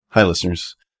Hi,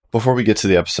 listeners. Before we get to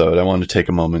the episode, I wanted to take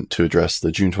a moment to address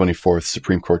the June 24th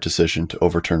Supreme Court decision to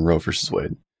overturn Roe v.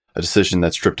 Wade, a decision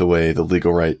that stripped away the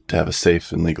legal right to have a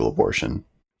safe and legal abortion.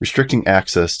 Restricting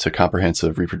access to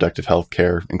comprehensive reproductive health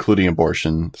care, including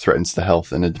abortion, threatens the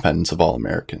health and independence of all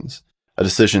Americans, a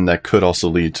decision that could also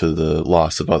lead to the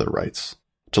loss of other rights.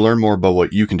 To learn more about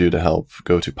what you can do to help,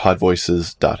 go to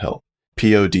podvoices.help,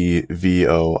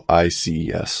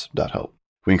 podvoices.help.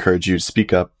 We encourage you to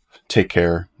speak up, take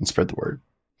care, and spread the word.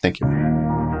 Thank you.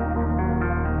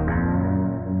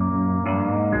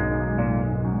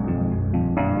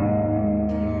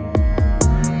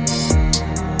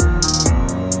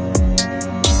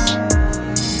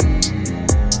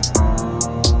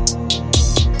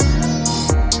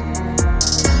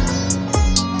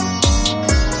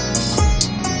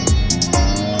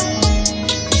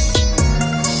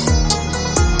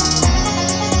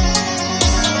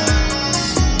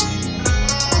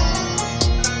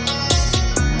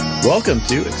 Welcome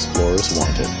to Explorers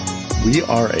Wanted. We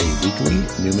are a weekly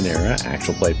Numenera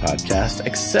actual play podcast,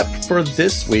 except for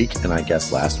this week, and I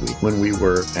guess last week, when we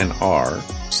were and are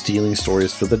Stealing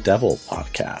Stories for the Devil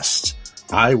podcast.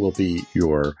 I will be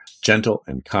your gentle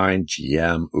and kind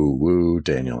GM,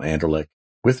 Daniel Anderlich.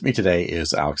 With me today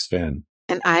is Alex Finn.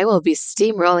 And I will be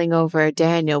steamrolling over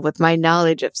Daniel with my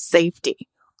knowledge of safety.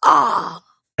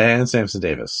 And Samson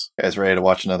Davis. You guys ready to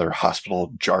watch another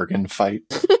hospital jargon fight?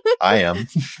 I am.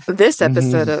 This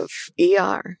episode of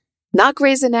ER. Not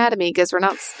Grey's Anatomy, because we're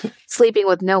not sleeping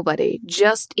with nobody.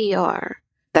 Just ER.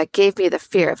 That gave me the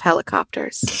fear of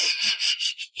helicopters.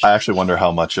 I actually wonder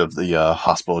how much of the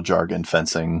hospital jargon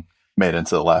fencing made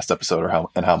into the last episode, or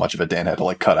how much of it Dan had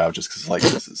to cut out just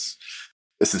because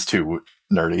this is too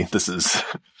nerdy. This is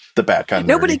the bad kind of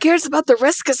Nobody nerdy. cares about the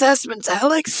risk assessments,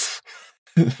 Alex.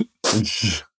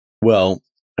 Well,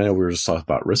 I know we were just talking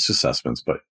about risk assessments,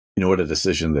 but you know what a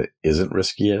decision that isn't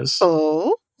risky is?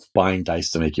 Oh? Buying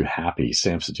dice to make you happy.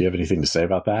 Samson, do you have anything to say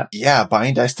about that? Yeah,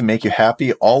 buying dice to make you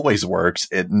happy always works.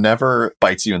 It never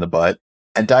bites you in the butt.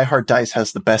 And Die Hard Dice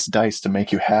has the best dice to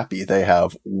make you happy. They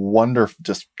have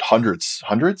just hundreds?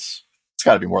 It's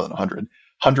got to be more than 100.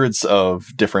 Hundreds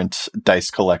of different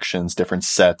dice collections, different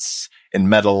sets in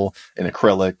metal, in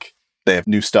acrylic. They have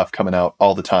new stuff coming out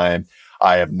all the time.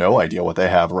 I have no idea what they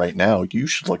have right now. You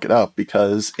should look it up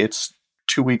because it's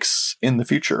 2 weeks in the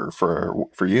future for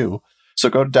you. So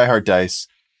go to Die Hard Dice,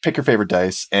 pick your favorite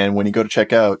dice, and when you go to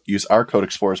check out, use our code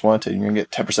ExplorersWanted, and you're going to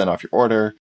get 10% off your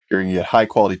order. You're going to get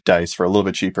high-quality dice for a little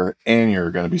bit cheaper, and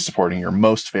you're going to be supporting your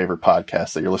most favorite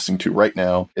podcast that you're listening to right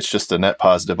now. It's just a net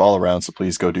positive all around, so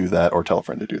please go do that or tell a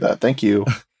friend to do that. Thank you.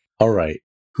 All right.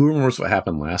 Who remembers what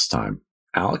happened last time?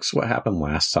 Alex, what happened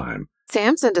last time?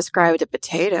 Samson described a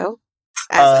potato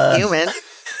as a human.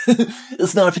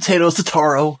 It's not a potato, it's a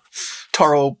taro.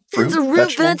 Taro fruit. It's a real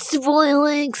vegetable,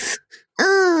 Alex.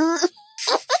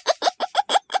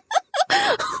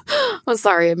 I'm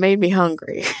sorry, it made me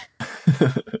hungry.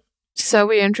 So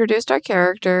we introduced our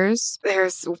characters.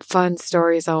 There's fun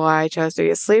stories on why I chose to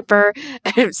be a sleeper.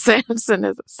 And Samson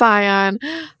is a scion.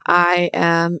 I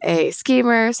am a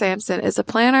schemer. Samson is a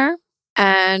planner.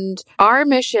 And our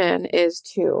mission is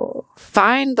to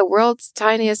find the world's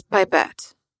tiniest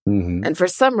pipette. Mm-hmm. And for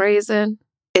some reason,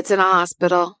 it's in a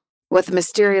hospital with a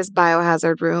mysterious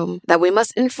biohazard room that we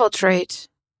must infiltrate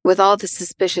with all the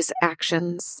suspicious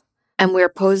actions. And we're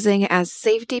posing as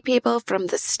safety people from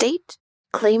the state,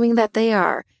 claiming that they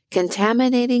are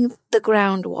contaminating the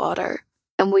groundwater.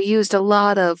 And we used a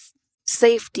lot of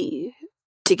safety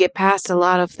to get past a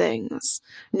lot of things.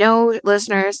 No,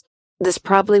 listeners, this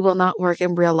probably will not work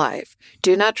in real life.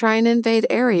 Do not try and invade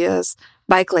areas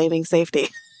by claiming safety.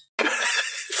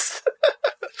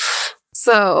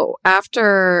 So,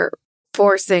 after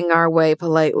forcing our way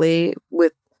politely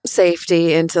with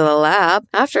safety into the lab,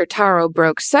 after Taro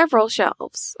broke several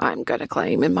shelves, I'm going to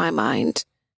claim in my mind.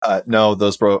 No,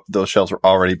 those shelves were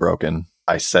already broken.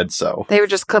 I said so. They were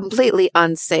just completely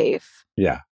unsafe.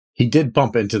 Yeah. He did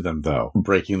bump into them, though,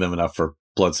 breaking them enough for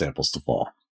blood samples to fall.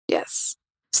 Yes.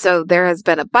 So there has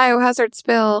been a biohazard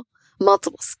spill.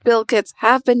 Multiple spill kits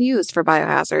have been used for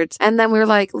biohazards. And then we were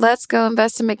like, let's go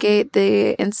investigate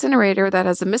the incinerator that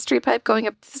has a mystery pipe going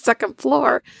up to the second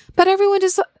floor. But everyone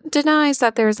just denies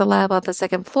that there's a lab on the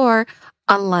second floor,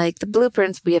 unlike the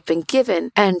blueprints we have been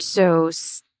given. And so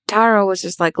Taro was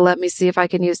just like, let me see if I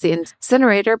can use the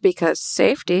incinerator because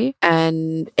safety.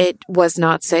 And it was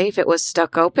not safe. It was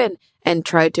stuck open and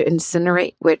tried to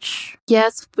incinerate, which,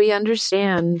 yes, we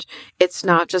understand. It's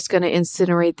not just going to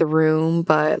incinerate the room,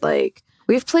 but like,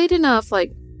 we've played enough,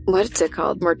 like, what's it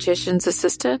called? Mortician's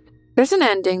Assistant? There's an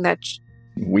ending that...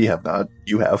 We have not.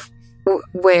 You have.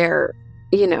 Where,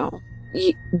 you know,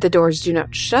 the doors do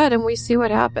not shut, and we see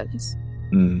what happens.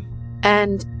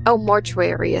 And,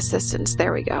 mortuary assistance.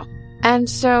 There we go. And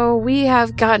so we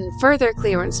have gotten further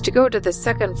clearance to go to the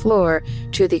second floor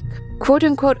to the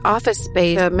quote-unquote office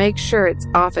space to make sure it's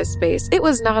office space. It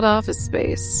was not office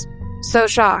space. So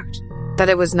shocked that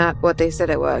it was not what they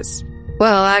said it was.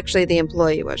 Well, actually, the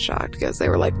employee was shocked because they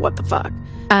were like, what the fuck?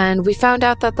 And we found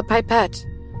out that the pipette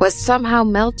was somehow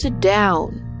melted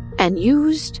down and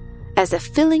used as a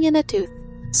filling in a tooth.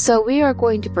 So we are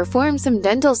going to perform some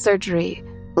dental surgery,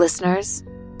 listeners.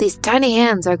 These tiny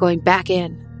hands are going back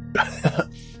in.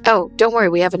 Oh, don't worry,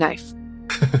 we have a knife.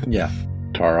 Yeah.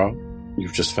 Taro,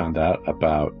 you've just found out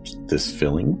about this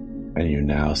filling, and you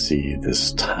now see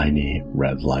this tiny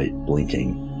red light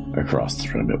blinking across the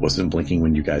room. It wasn't blinking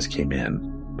when you guys came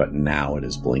in, but now it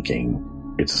is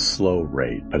blinking. It's a slow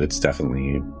rate, but it's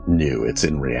definitely new. It's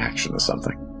in reaction to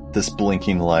something. This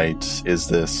blinking light,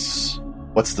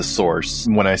 what's the source?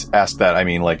 When I ask that, I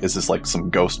mean, like, is this like some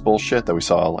ghost bullshit that we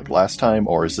saw like last time,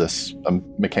 or is this a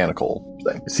mechanical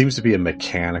thing? It seems to be a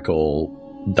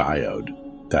mechanical diode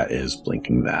that is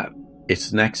blinking that.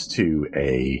 It's next to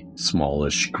a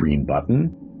smallish green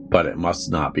button, but it must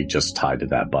not be just tied to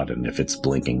that button if it's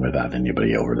blinking without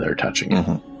anybody over there touching it.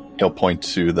 Mm-hmm. He'll point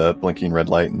to the blinking red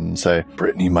light and say,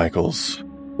 Brittany Michaels,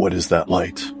 what does that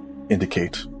light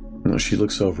indicate? She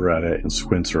looks over at it and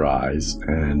squints her eyes,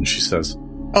 and she says,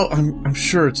 "Oh, I'm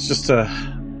sure it's just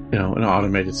an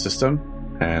automated system."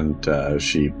 And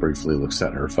she briefly looks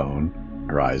at her phone.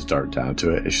 Her eyes dart down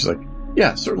to it, and she's like,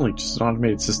 "Yeah, certainly, just an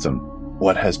automated system."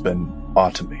 What has been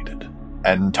automated?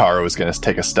 And Taro is going to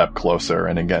take a step closer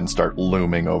and again start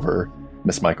looming over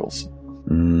Miss Michaels.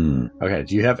 Okay,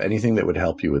 do you have anything that would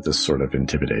help you with this sort of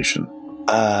intimidation?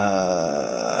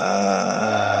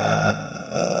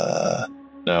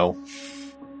 No,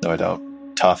 I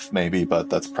don't. Tough, maybe, but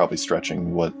that's probably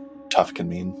stretching what tough can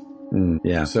mean.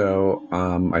 Yeah, so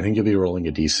I think you'll be rolling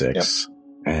a d6. Yep.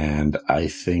 And I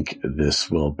think this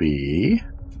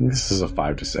is a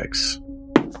 5 to 6.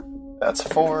 That's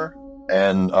 4,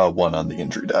 and 1 on the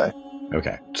injury die.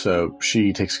 Okay, so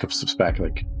she takes a couple steps back,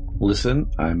 like, listen,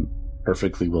 I'm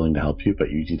perfectly willing to help you, but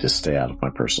you need to stay out of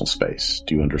my personal space.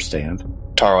 Do you understand?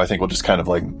 Taro, I think, will just kind of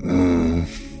like,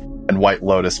 And White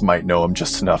Lotus might know him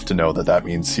just enough to know that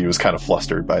means he was kind of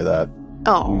flustered by that.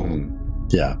 Oh.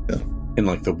 Yeah. In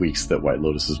like the weeks that White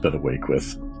Lotus has been awake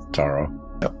with Taro.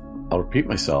 Yep. I'll repeat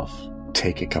myself.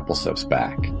 Take a couple steps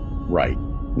back. Right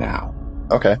now.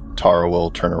 Okay. Taro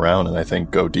will turn around and I think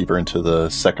go deeper into the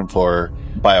second floor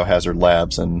biohazard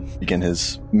labs and begin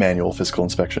his manual physical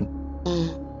inspection.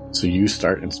 So you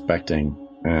start inspecting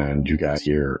and you guys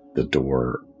hear the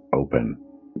door open.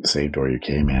 The same door you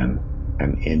came in.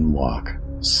 And in walk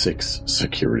 6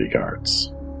 security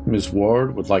guards. Ms.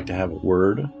 Ward would like to have a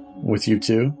word with you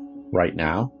two right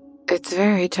now. It's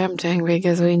very tempting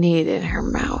because we need it in her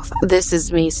mouth. This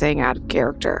is me saying out of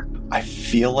character. I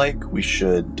feel like we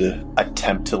should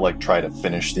attempt to like try to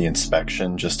finish the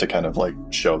inspection just to kind of like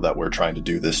show that we're trying to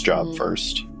do this job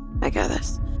first. I got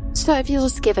this. So if you'll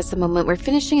just give us a moment, we're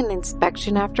finishing an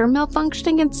inspection after a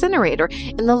malfunctioning incinerator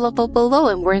in the level below,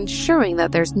 and we're ensuring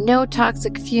that there's no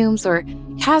toxic fumes or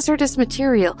hazardous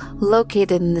material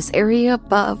located in this area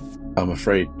above. I'm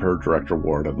afraid, per Director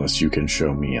Ward, unless you can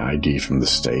show me ID from the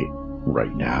state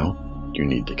right now, you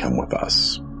need to come with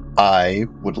us. I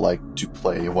would like to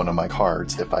play one of my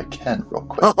cards if I can, real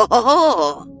quick.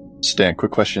 Stan,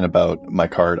 quick question about my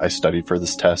card. I studied for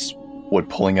this test. Would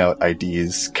pulling out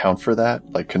IDs count for that?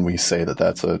 Like, can we say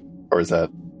that or is that...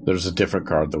 There's a different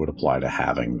card that would apply to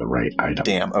having the right item.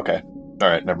 Damn, okay. All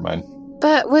right, never mind.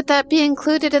 But would that be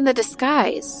included in the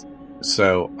disguise?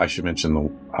 So, I should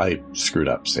mention I screwed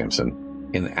up, Samson.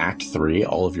 In Act 3,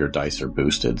 all of your dice are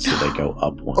boosted, so they go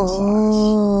up one size.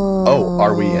 Oh,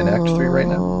 are we in Act 3 right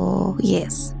now?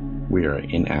 Yes. We are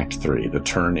in Act 3. The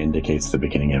turn indicates the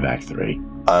beginning of Act 3.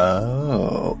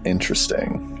 Oh,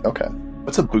 interesting. Okay.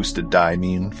 What's a boosted die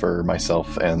mean for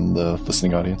myself and the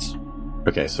listening audience?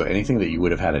 Okay, so anything that you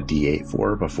would have had a D8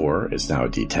 for before is now a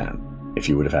D10. If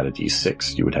you would have had a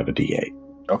D6, you would have a D8.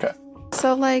 Okay.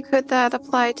 So, like, could that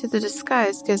apply to the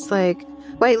disguise? Because, like,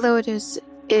 White Lotus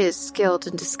is skilled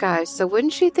in disguise, so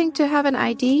wouldn't she think to have an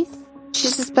ID?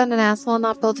 She's just been an asshole and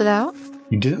not build it out?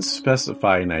 You didn't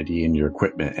specify an ID in your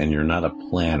equipment, and you're not a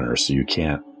planner, so you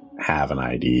can't have an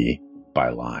ID by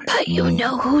line. But you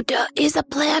know who is a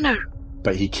planner.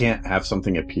 But he can't have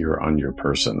something appear on your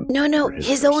person. No,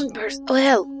 his own person.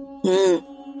 Well,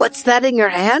 what's that in your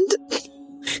hand?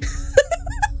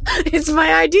 It's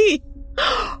my ID.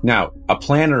 Now, a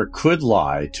planner could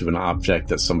lie to an object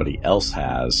that somebody else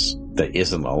has that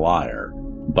isn't a liar,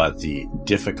 but the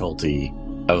difficulty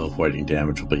of avoiding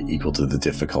damage will be equal to the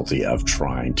difficulty of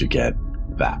trying to get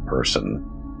that person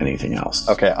anything else.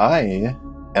 Okay, I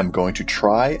am going to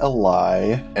try a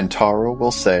lie, and Taro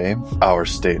will say, our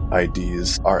state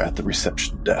IDs are at the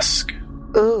reception desk.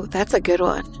 Ooh, that's a good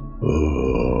one.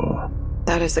 Ooh.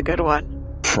 That is a good one.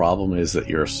 Problem is that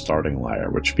you're a starting liar,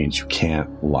 which means you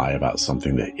can't lie about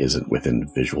something that isn't within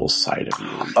visual sight of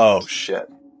you. Oh, shit.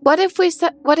 What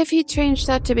if he changed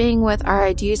that to being with our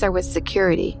IDs are with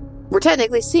security? We're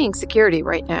technically seeing security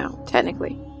right now.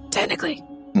 Technically.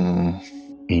 Hmm.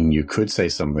 I mean, you could say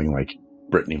something like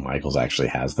Brittany Michaels actually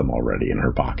has them already in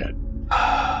her pocket.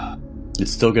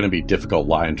 It's still going to be a difficult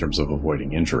lie in terms of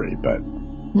avoiding injury, but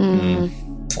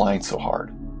It's lying so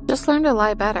hard. Just learn to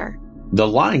lie better. the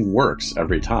lying works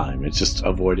every time. It's just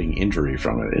avoiding injury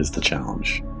from it is the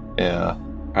challenge. Yeah.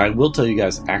 I will tell you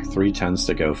guys, Act 3 tends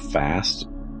to go fast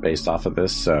based off of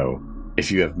this, so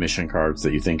if you have mission cards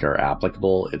that you think are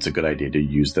applicable, it's a good idea to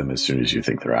use them as soon as you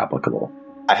think they're applicable.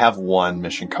 I have one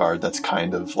mission card that's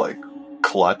kind of like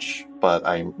clutch, but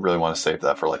I really want to save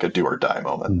that for like a do or die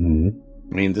moment. Mm-hmm.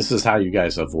 I mean, this is how you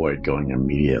guys avoid going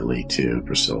immediately to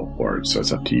Priscilla Ward, so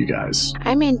it's up to you guys.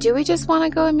 I mean, do we just want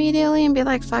to go immediately and be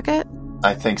like, fuck it?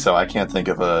 I think so. I can't think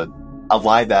of a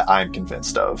lie that I'm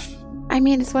convinced of. I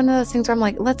mean, it's one of those things where I'm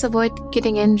like, let's avoid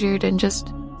getting injured and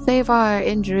just save our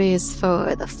injuries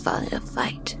for the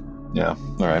fight. Yeah.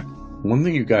 All right. One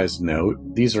thing you guys note,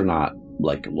 these are not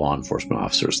like law enforcement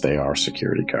officers, they are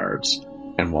security guards.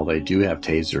 And while they do have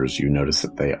tasers, you notice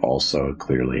that they also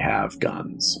clearly have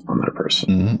guns on their person.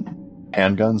 Mm-hmm.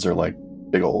 Handguns are like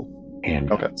big old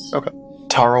Handguns. Okay.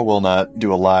 Taro will not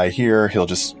do a lie here. He'll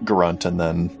just grunt and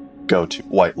then go to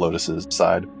White Lotus's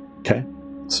side. Okay.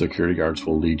 Security guards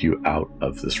will lead you out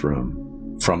of this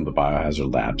room. From the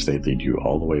biohazard labs, they lead you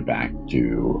all the way back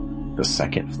to the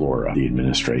second floor of the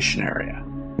administration area.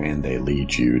 And they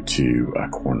lead you to a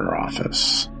corner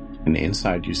office. And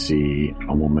inside you see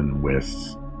a woman with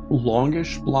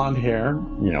longish blonde hair.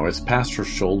 You know, it's past her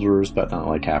shoulders, but not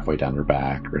like halfway down her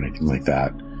back or anything like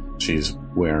that. She's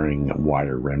wearing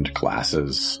wire-rimmed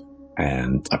glasses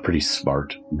and a pretty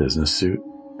smart business suit.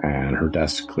 And her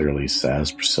desk clearly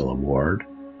says Priscilla Ward.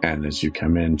 And as you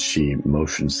come in, she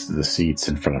motions to the seats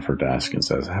in front of her desk and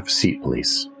says, "Have a seat,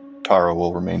 please." Taro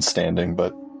will remain standing,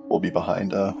 but will be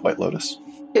behind White Lotus.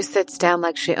 Who sits down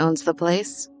like she owns the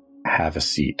place? "Have a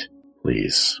seat,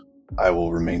 please." I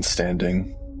will remain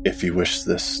standing if you wish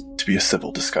this to be a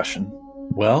civil discussion.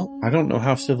 Well, I don't know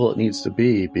how civil it needs to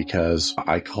be because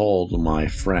I called my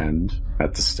friend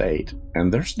at the state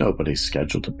and there's nobody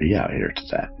scheduled to be out here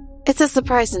today. It's a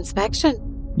surprise inspection.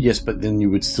 Yes, but then you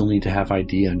would still need to have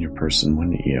ID on your person,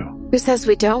 wouldn't you? Who says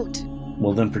we don't?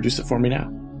 Well, then produce it for me now.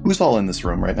 Who's all in this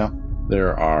room right now?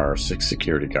 There are 6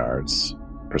 security guards,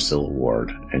 Priscilla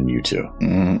Ward, and you two.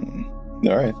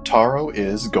 All right. Taro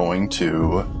is going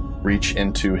to reach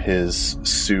into his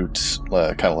suit,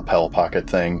 kind of lapel pocket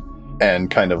thing, and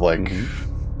kind of like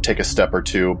take a step or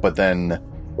two, but then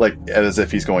like as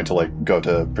if he's going to like go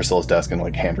to Priscilla's desk and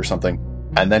like hand her something.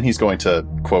 And then he's going to,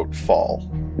 quote,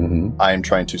 fall. I am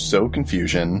trying to sow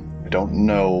confusion. I don't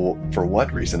know for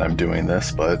what reason I'm doing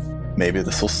this, but maybe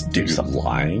this will do something.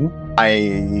 Lying?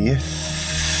 I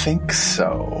think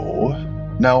so.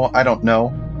 No, I don't know.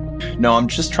 No, I'm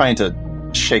just trying to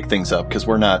shake things up because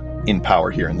we're not in power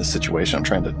here in this situation. I'm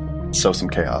trying to sow some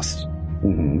chaos.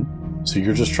 So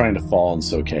you're just trying to fall and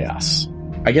sow chaos.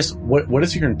 I guess, what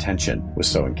is your intention with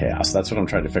sowing chaos? That's what I'm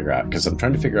trying to figure out, because I'm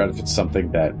trying to figure out if it's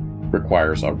something that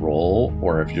requires a roll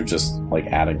or if you're just like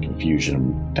adding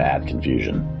confusion to add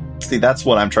confusion. See, that's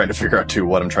what I'm trying to figure out too,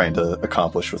 what I'm trying to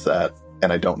accomplish with that.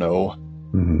 And I don't know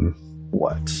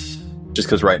what. Just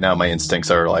because right now my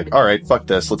instincts are like, all right, fuck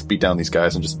this. Let's beat down these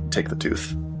guys and just take the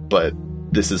tooth. But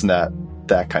this is not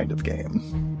that kind of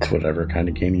game. It's whatever kind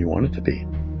of game you want it to be.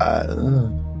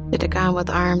 Should have gone with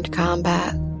armed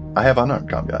combat. I have unarmed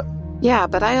combat. Yeah,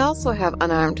 but I also have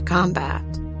unarmed combat.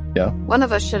 Yeah? One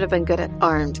of us should have been good at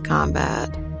armed combat.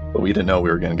 But we didn't know we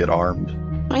were going to get armed.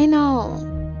 I know.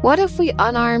 What if we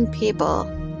unarm people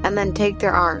and then take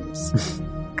their arms?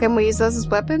 Can we use those as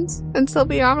weapons and still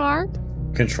be unarmed?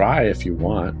 You can try if you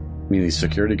want. I mean, these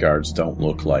security guards don't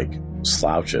look like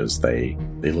slouches. They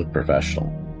look professional.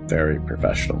 Very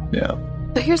professional. Yeah.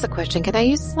 So here's the question. Can I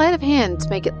use sleight of hand to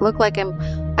make it look like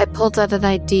I pulled out an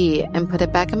ID and put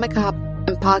it back in my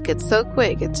pocket so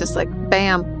quick? It's just like,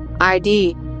 bam,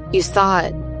 ID. You saw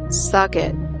it. Suck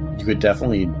it. You could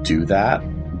definitely do that,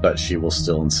 but she will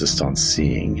still insist on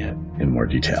seeing it in more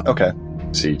detail. Okay.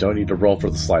 So you don't need to roll for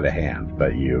the sleight of hand,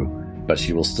 but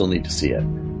she will still need to see it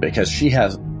because she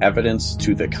has evidence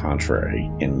to the contrary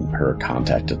in her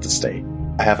contact at the state.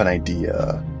 I have an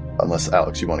idea. Unless,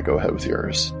 Alex, you want to go ahead with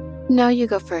yours. No, you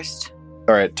go first.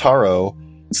 All right, Taro,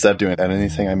 instead of doing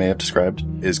anything I may have described,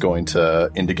 is going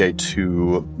to indicate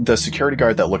to the security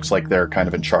guard that looks like they're kind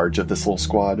of in charge of this little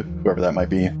squad, whoever that might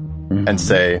be, and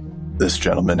say, this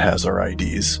gentleman has our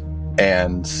IDs.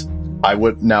 And I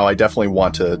definitely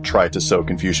want to try to sow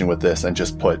confusion with this and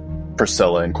just put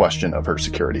Priscilla in question of her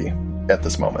security at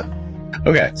this moment.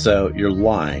 Okay, so you're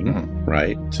lying,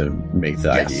 right, to make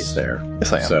the IDs there.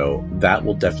 Yes, I am. So that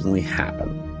will definitely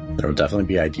happen. There will definitely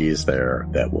be IDs there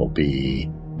that will be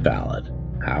valid.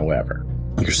 However,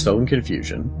 you're so in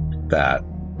confusion that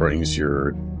brings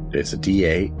it's a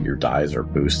D8, your dies are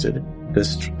boosted.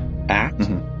 This act,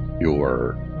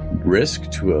 your risk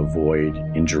to avoid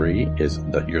injury is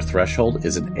that your threshold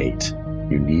is an 8.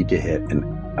 You need to hit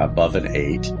above an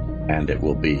 8. And it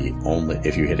will be only,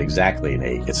 if you hit exactly an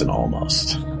 8, it's an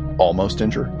almost. Almost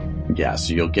injure? Yeah,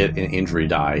 so you'll get an injury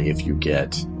die if you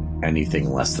get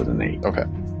anything less than an 8. Okay.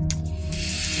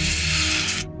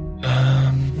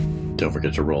 Don't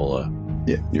forget to roll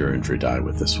your injury die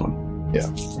with this one. Yeah.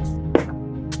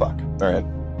 Fuck. All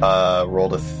right.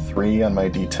 Rolled a 3 on my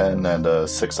D10 and a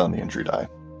 6 on the injury die.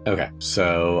 Okay,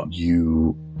 so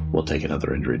you will take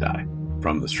another injury die.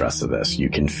 From the stress of this, you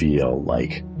can feel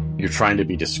like you're trying to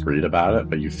be discreet about it,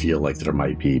 but you feel like there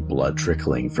might be blood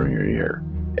trickling from your ear.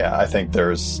 Yeah, I think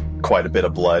there's quite a bit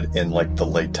of blood in like the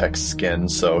latex skin,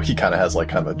 so he kind of has like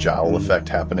kind of a jowl effect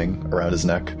happening around his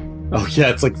neck. Oh yeah,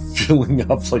 it's like filling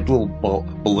up like little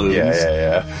balloons.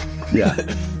 Yeah.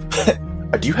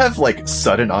 Do you have like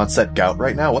sudden onset gout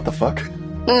right now? What the fuck?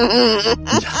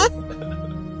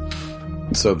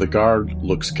 So the guard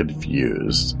looks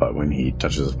confused, but when he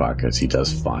touches his pockets, he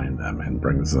does find them and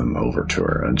brings them over to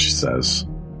her. And she says,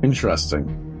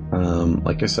 interesting.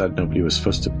 Like I said, nobody was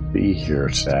supposed to be here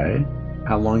today.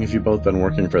 How long have you both been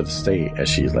working for the state? As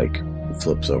she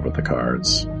flips over the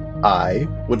cards. I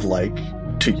would like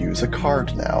to use a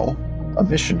card now. A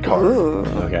mission card. Ooh.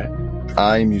 Okay.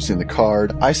 I'm using the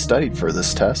card. I studied for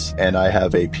this test, and I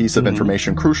have a piece of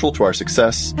information crucial to our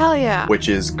success. Hell yeah. Which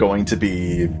is going to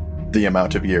be the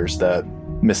amount of years that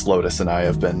Miss Lotus and I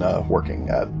have been working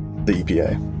at the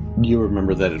EPA. You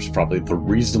remember that it's probably the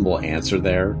reasonable answer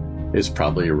there is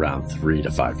probably around 3 to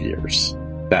 5 years.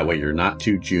 That way you're not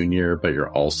too junior, but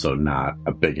you're also not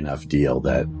a big enough deal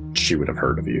that she would have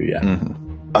heard of you yet.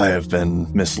 I have been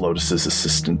Miss Lotus's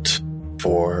assistant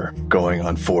for going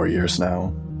on 4 years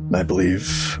now. And I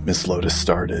believe Miss Lotus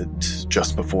started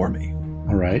just before me.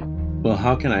 All right. Well,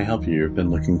 how can I help you? You've been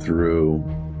looking through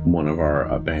one of our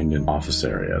abandoned office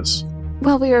areas.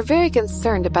 Well, we were very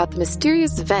concerned about the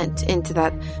mysterious vent into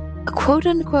that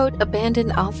quote-unquote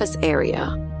abandoned office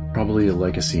area. Probably a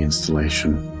legacy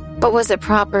installation. But was it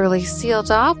properly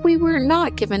sealed off? We were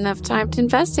not given enough time to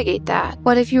investigate that.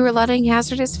 What if you were letting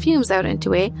hazardous fumes out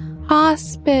into a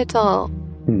hospital?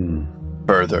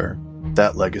 Further,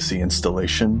 that legacy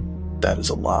installation, that is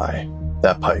a lie.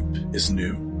 That pipe is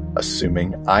new,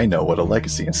 assuming I know what a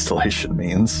legacy installation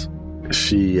means.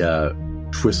 She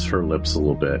twists her lips a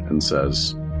little bit and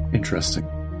says, interesting.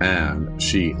 And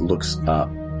she looks up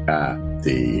at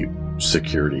the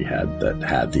security head that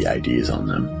had the IDs on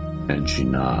them, and she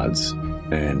nods,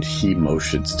 and he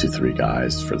motions to 3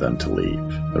 guys for them to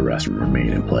leave. The rest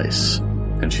remain in place.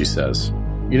 And she says,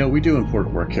 we do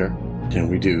important work here, and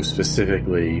we do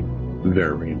specifically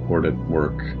very important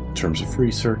work in terms of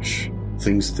research.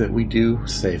 Things that we do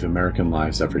save American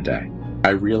lives every day.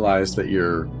 I realize that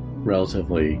you're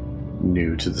relatively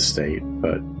new to the state,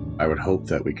 but I would hope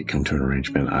that we could come to an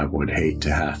arrangement. I would hate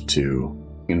to have to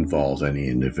involve any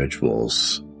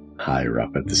individuals higher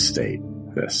up at the state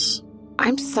in this.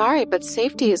 I'm sorry, but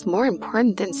safety is more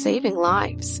important than saving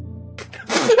lives.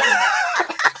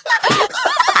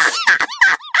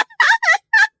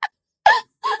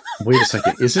 Wait a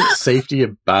second. Isn't safety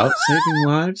about saving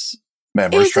lives?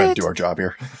 Man, we're just trying to do our job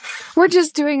here. We're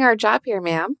just doing our job here,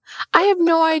 ma'am. I have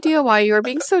no idea why you are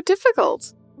being so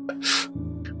difficult.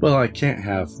 Well, I can't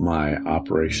have my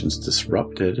operations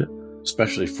disrupted,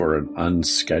 especially for an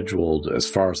unscheduled, as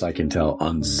far as I can tell,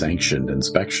 unsanctioned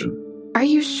inspection. Are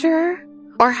you sure?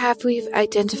 Or have we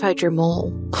identified your mole?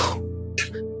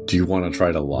 Do you want to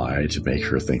try to lie to make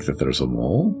her think that there's a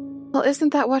mole? Well,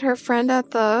 isn't that what her friend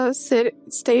at the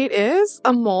state is?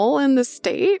 A mole in the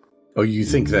state? Oh, you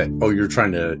think that... Oh, you're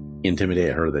trying to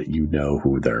intimidate her that you know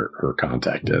who her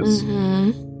contact is.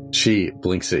 Mm-hmm. She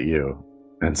blinks at you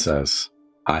and says,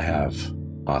 I have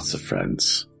lots of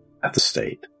friends at the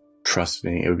state. Trust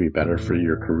me, it would be better for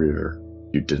your career.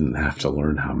 You didn't have to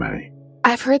learn how many.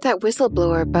 I've heard that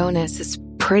whistleblower bonus is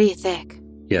pretty thick.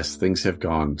 Yes, things have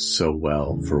gone so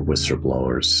well for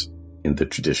whistleblowers in the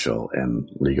judicial and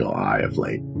legal eye of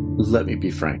late. Let me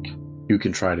be frank. You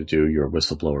can try to do your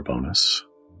whistleblower bonus,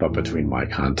 but between my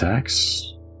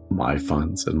contacts, my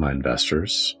funds, and my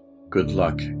investors, good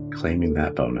luck claiming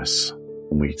that bonus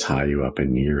when we tie you up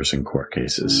in years in court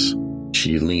cases.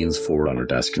 She leans forward on her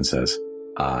desk and says,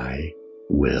 I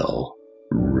will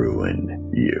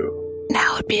ruin you.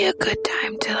 Now would be a good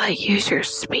time to use your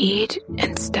speed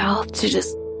and stealth to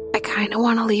just, I kind of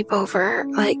want to leap over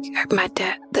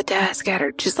the desk at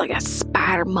her just like a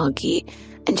spider monkey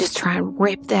and just try and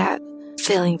rip that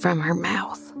filling from her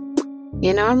mouth.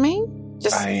 You know what I mean?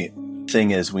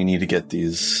 Thing is, we need to get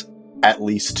these at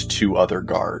least 2 other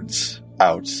guards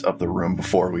out of the room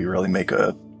before we really make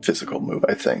a physical move,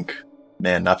 I think.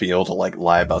 Man, not being able to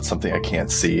lie about something I can't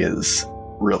see is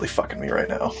really fucking me right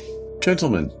now.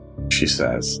 Gentlemen, she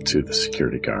says to the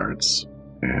security guards,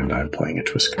 and I'm playing a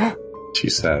twist card. She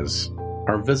says,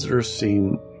 our visitors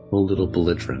seem a little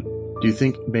belligerent. Do you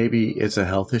think maybe it's a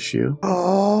health issue?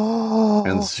 Oh.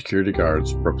 And the security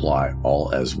guards reply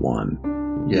all as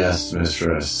one. Yes,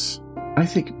 mistress. I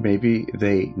think maybe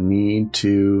they need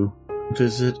to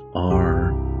visit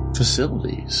our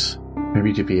facilities.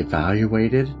 Maybe to be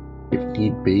evaluated if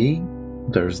need be.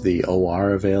 There's the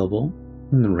OR available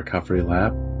in the recovery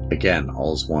lab. Again,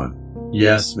 all is one.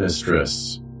 Yes,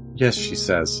 mistress. Yes, she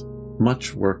says.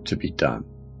 Much work to be done.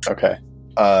 Okay.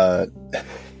 All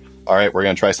right, we're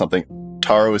going to try something.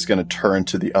 Taro is going to turn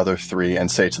to the other 3 and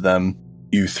say to them,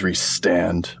 you 3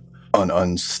 stand on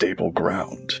unstable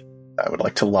ground. I would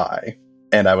like to lie.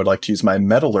 And I would like to use my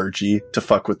metallurgy to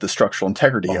fuck with the structural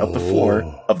integrity of the floor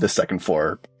of the second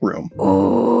floor room.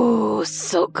 Oh,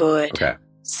 so good. Okay.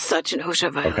 Such an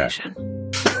OSHA violation.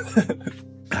 Okay.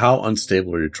 How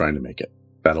unstable are you trying to make it?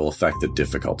 That'll affect the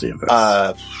difficulty of this.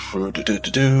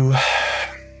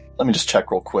 Let me just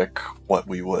check real quick what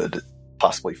we would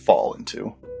possibly fall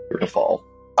into. Or to fall.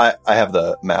 I have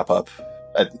the map up.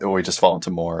 We just fall into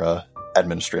more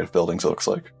administrative buildings, it looks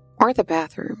like. Or the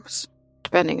bathrooms,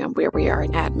 depending on where we are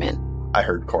in admin. I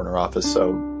heard corner office,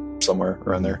 so somewhere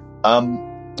around there.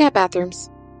 Yeah,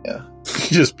 bathrooms. Yeah.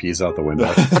 He just pees out the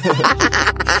window.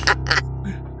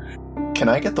 Can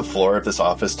I get the floor of this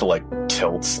office to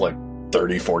tilts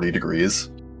 30, 40 degrees?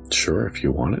 Sure, if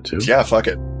you want it to. Yeah, fuck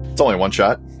it. It's only one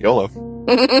shot. YOLO.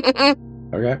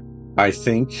 Okay. I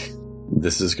think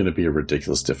this is going to be a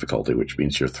ridiculous difficulty, which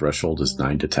means your threshold is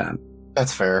 9 to 10.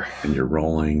 That's fair. And you're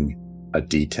rolling a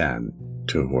d10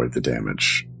 to avoid the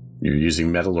damage. You're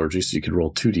using metallurgy, so you can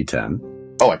roll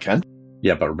 2d10. Oh, I can?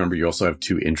 Yeah, but remember, you also have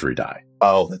 2 injury die.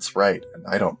 Oh, that's right. And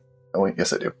I don't... Oh, wait,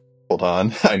 yes, I do. Hold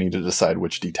on. I need to decide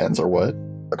which d10s are what.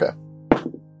 Okay.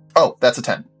 Oh, that's a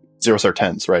 10. Zeros are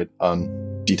 10s, right? On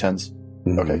d10s?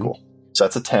 Mm-hmm. Okay, cool. So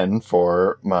that's a 10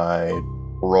 for my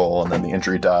roll, and then the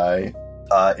injury die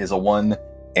is a 1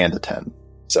 and a 10.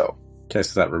 So. Okay,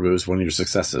 so that removes one of your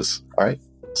successes. All right.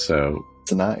 So.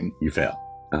 It's a 9. You fail.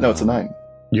 No, it's a 9.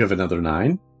 You have another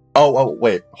 9? Oh,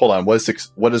 wait. Hold on. What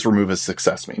does remove a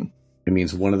success mean? It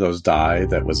means one of those die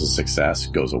that was a success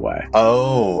goes away.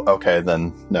 Oh, okay.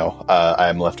 Then no. I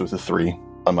am left with a 3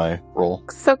 on my roll.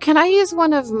 So can I use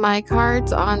one of my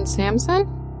cards on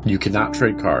Samson? You cannot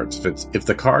trade cards. If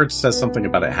the card says something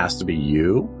about it has to be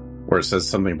you, or it says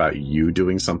something about you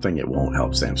doing something, it won't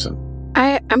help Samson.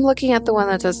 I'm looking at the one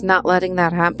that says not letting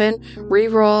that happen.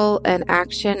 Reroll an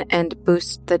action and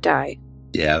boost the die.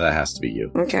 Yeah, that has to be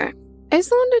you. Okay. I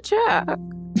just wanted to check.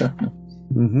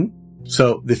 Mm-hmm.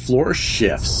 So the floor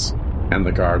shifts and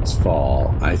the guards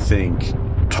fall. I think,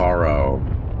 Taro,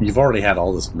 you've already had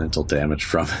all this mental damage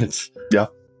from it. Yeah.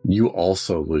 You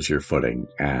also lose your footing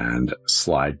and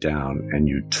slide down, and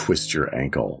you twist your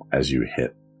ankle as you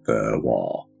hit the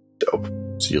wall. Dope.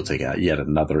 So you'll take yet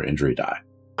another injury die.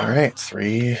 All right,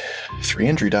 3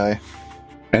 injury die.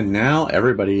 And now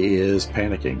everybody is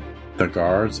panicking. The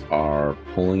guards are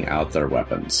pulling out their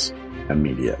weapons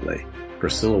immediately.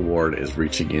 Priscilla Ward is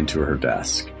reaching into her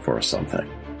desk for something.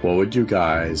 What would you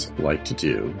guys like to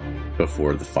do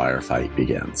before the firefight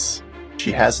begins?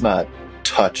 She has not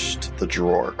touched the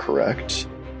drawer, correct?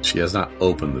 She has not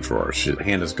opened the drawer. Her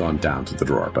hand has gone down to the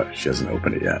drawer, but she hasn't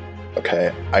opened it yet.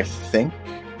 Okay, I think,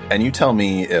 and you tell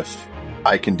me if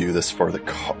I can do this for the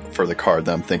card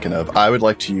that I'm thinking of. I would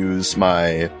like to use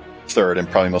my third and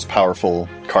probably most powerful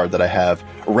card that I have,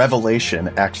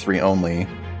 Revelation, Act 3 only.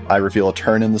 I reveal a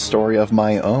turn in the story of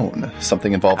my own.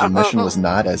 Something involved in the mission was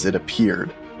not as it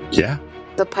appeared. Yeah.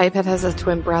 The Pipehead has a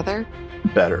twin brother?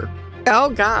 Better. Oh,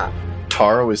 God.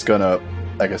 Taro is gonna,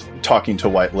 I guess, talking to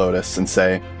White Lotus and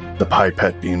say, the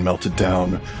Pipehead being melted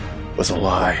down was a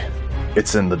lie.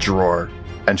 It's in the drawer.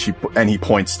 And he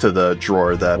points to the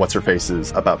drawer that What's-Her-Face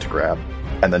is about to grab.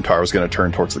 And then Tara's going to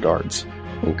turn towards the guards.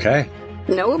 Okay.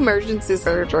 No emergency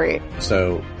surgery.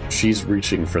 So she's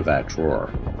reaching for that drawer,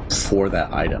 for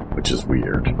that item, which is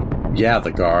weird. Yeah,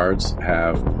 the guards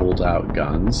have pulled out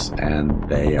guns, and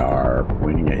they are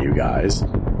pointing at you guys.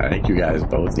 I think you guys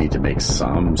both need to make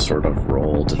some sort of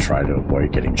roll to try to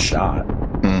avoid getting shot.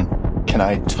 Can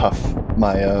I tough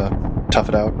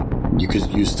it out? You could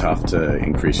use tough to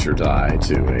increase your die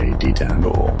to a d10.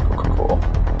 Cool.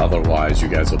 Otherwise, you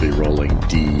guys will be rolling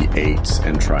d8s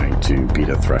and trying to beat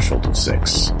a threshold of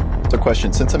 6. So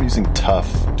question, since I'm using tough,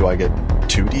 do I get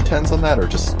 2 d10s on that, or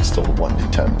just still 1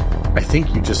 d10? I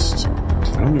think you just...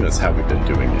 I don't know if that's how we've been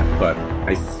doing it, but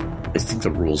I think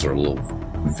the rules are a little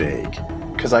vague.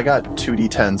 Because I got 2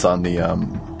 d10s on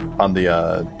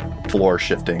the floor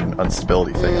shifting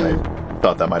instability thing, and I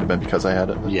thought that might have been because I had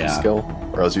a skill,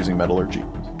 or I was using metallurgy.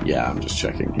 Yeah, I'm just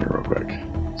checking here real quick.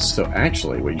 So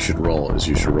actually, what you should roll is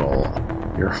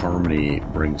your harmony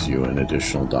brings you an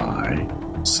additional die.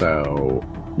 So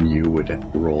you would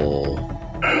roll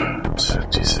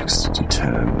d6 to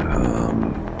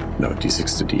d10. No,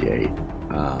 d6 to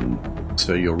d8.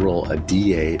 So you'll roll a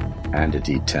d8 and a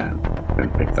d10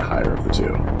 and pick the higher of the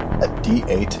two. A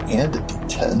d8 and a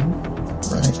d10?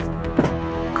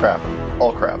 Right. Crap.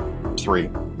 All crap. 3.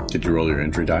 Did you roll your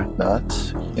injury die?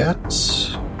 Not yet.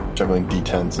 Juggling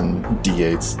d10s and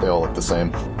d8s, they all look the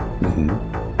same.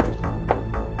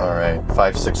 Alright,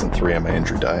 5, 6, and 3 on my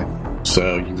injury die.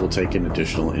 So you will take an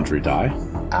additional injury die.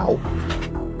 Ow.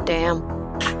 Damn.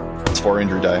 It's 4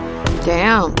 injury die.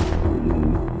 Damn.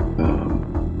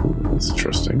 That's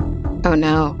interesting. Oh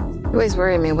no. You always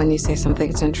worry me when you say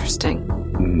something's interesting.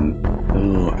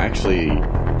 Oh, actually,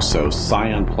 so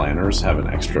Scion planners have an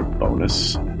extra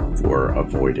bonus for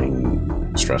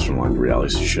avoiding stress from line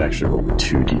reality, so you should actually roll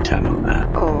 2 d10 on that.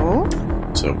 Oh?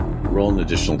 So roll an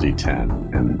additional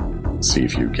d10 and see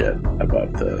if you get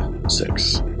above the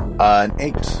 6. An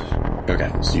 8.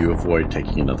 Okay, so you avoid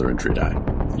taking another injury die.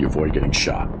 You avoid getting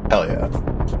shot. Hell yeah.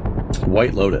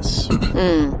 White Lotus.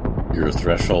 Your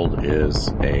threshold is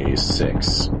a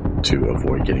 6 to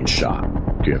avoid getting shot.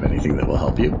 Do you have anything that will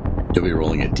help you? You'll be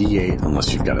rolling a d8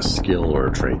 unless you've got a skill or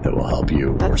a trait that will help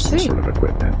you, or some sort of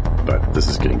equipment. But this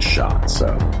is getting shot,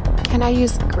 so... Can I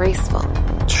use graceful?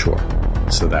 Sure.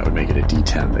 So that would make it a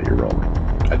d10 that you're rolling.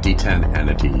 A d10 and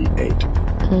a d8.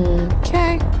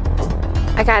 Okay.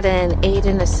 I got an 8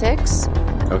 and a 6.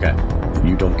 Okay.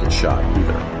 You don't get shot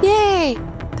either. Yay!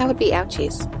 That would be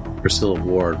ouchies. Priscilla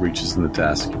Ward reaches in the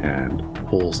desk and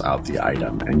pulls out the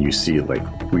item, and you see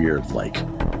weird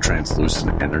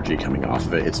translucent energy coming off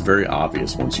of it. It's very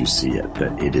obvious once you see it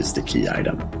that it is the key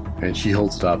item. And she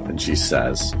holds it up and she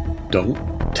says, "Don't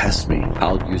test me.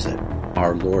 I'll use it.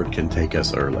 Our Lord can take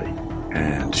us early."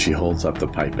 And she holds up the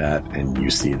pipette, and you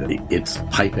see that it's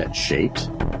pipette shaped,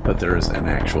 but there is an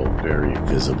actual very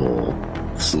visible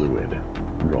fluid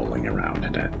rolling around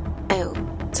in it. Oh,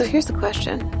 so here's the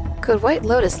question. Could White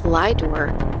Lotus lie to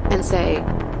her and say,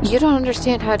 "You don't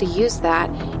understand how to use that.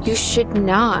 You should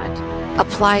not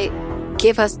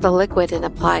give us the liquid and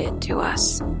apply it to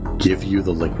us"? Give you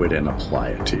the liquid and apply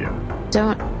it to you.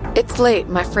 It's late.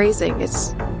 My phrasing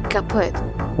is kaput.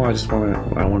 Well,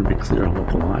 I want to be clear on what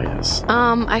the lie is.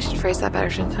 I should phrase that better,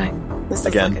 shouldn't I? This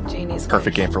Again, is like a Janie's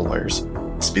perfect game for lawyers.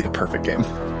 This would be the perfect game.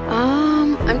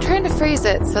 I'm trying to phrase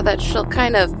it so that she'll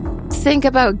kind of think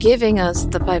about giving us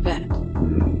the pipette.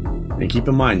 And keep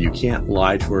in mind, you can't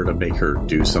lie to her to make her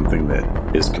do something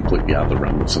that is completely out of the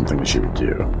realm of something that she would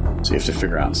do. So you have to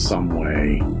figure out some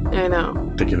way I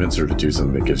know. to convince her to do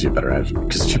something that gives you a better edge.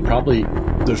 Because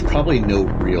there's probably no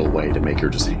real way to make her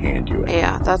just hand you it.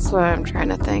 Yeah, that's what I'm trying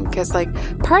to think. Because,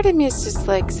 part of me is just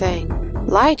saying,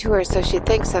 lie to her so she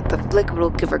thinks that the liquid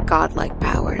will give her godlike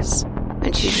powers.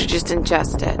 And she should just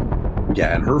ingest it.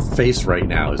 Yeah, and her face right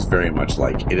now is very much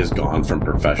it has gone from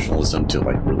professionalism to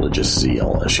religious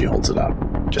zeal as she holds it up.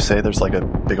 Just say there's a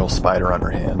big old spider on her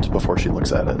hand before she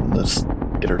looks at it, and just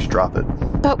get her to drop it.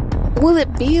 But will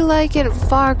it be like in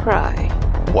Far Cry?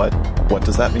 What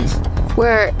does that mean?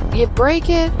 Where you break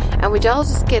it and we all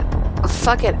just get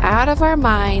fucking out of our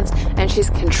minds and she's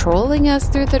controlling us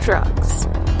through the drugs.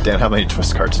 Dan, how many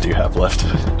twist cards do you have left?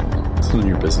 It's none of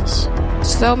your business.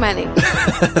 So many.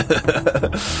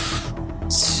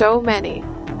 So many.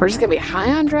 We're just gonna be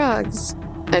high on drugs.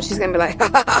 And she's gonna be like, ha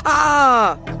ha ha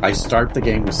ha! I start the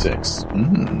game with 6.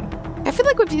 I feel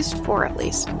like we've used 4 at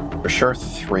least. For sure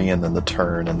 3 and then the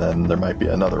turn, and then there might be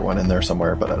another one in there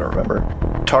somewhere, but I don't remember.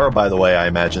 Tara, by the way, I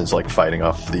imagine is fighting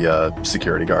off the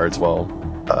security guards while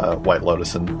White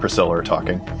Lotus and Priscilla are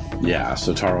talking. Yeah,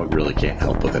 so Taro really can't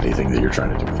help with anything that you're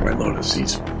trying to do with White Lotus.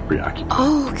 He's preoccupied.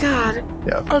 Oh, God.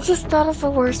 Yeah. I just thought of the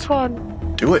worst one.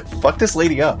 Do it. Fuck this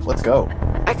lady up. Let's go.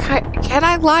 Can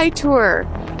I lie to her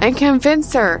and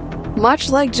convince her, much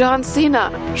like John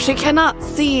Cena, she cannot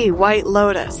see White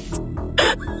Lotus?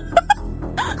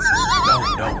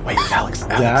 No, wait, Alex.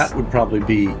 That would probably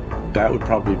be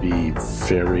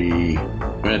very...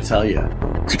 I'm going to tell you.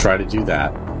 To try to do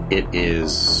that, it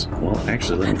is... Well,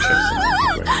 actually, let me check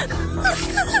something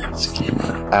quick.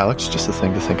 Schema. Alex, just a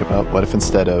thing to think about. What if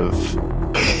instead of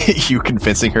you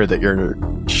convincing her that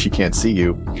she can't see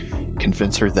you,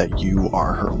 convince her that you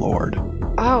are her lord?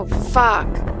 Oh, fuck.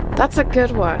 That's a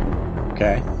good one.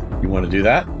 Okay. You want to do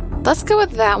that? Let's go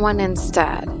with that one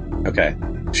instead. Okay.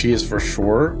 She is for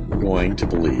sure going to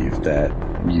believe that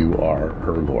you are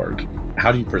her lord.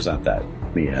 How do you present that,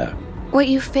 Mia? What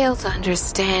you fail to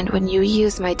understand when you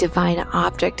use my divine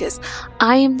object is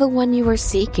I am the one you were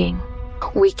seeking.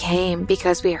 We came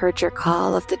because we heard your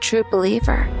call of the true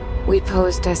believer. We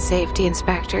posed as safety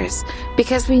inspectors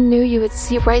because we knew you would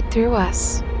see right through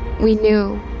us. We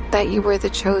knew that you were the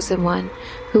chosen one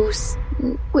who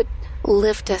would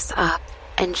lift us up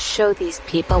and show these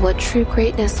people what true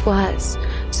greatness was,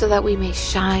 so that we may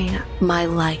shine my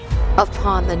light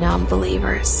upon the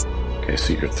non-believers. Okay,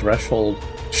 so your threshold,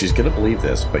 she's going to believe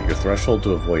this, but your threshold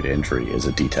to avoid injury is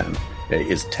a D10. It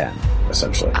is 10,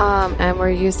 essentially. And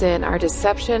we're using our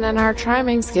deception and our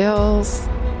charming skills.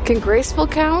 Can graceful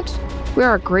count? We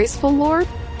are a graceful lord?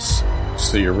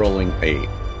 So you're rolling a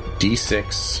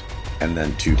D6 and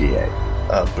then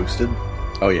 2D8. Boosted?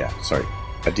 Oh yeah, sorry.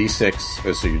 A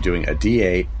D6, so you're doing a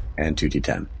D8 and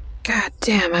 2D10. God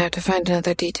damn, I have to find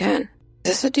another D10.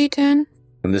 Is this a D10?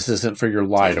 And this isn't for your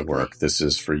lie to work. This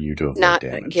is for you to avoid Not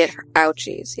damage. get her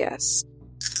ouchies, yes.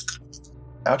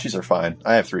 Ouchies are fine.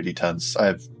 I have 3 D10s. I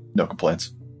have no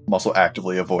complaints. I'm also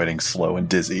actively avoiding slow and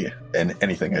dizzy in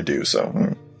anything I do,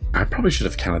 so... I probably should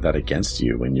have counted that against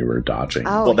you when you were dodging.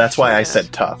 Oh, well, that's why I shit.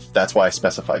 said tough. That's why I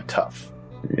specified tough.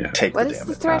 Yeah. Take What the is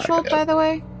damage. the threshold, by the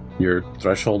way? Your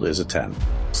threshold is a 10.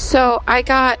 So I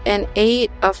got an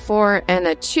 8, a 4, and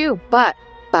a 2, but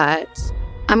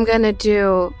I'm gonna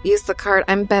use the card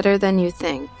I'm better than you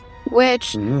think,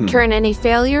 which turn any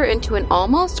failure into an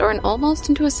almost or an almost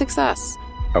into a success.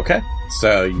 Okay.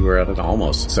 So you were at an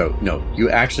almost. So no, you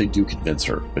actually do convince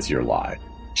her with your lie.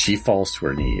 She falls to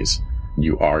her knees.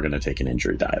 You are going to take an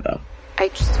injury die, though. I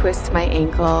just twist my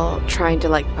ankle, trying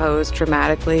to pose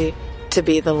dramatically to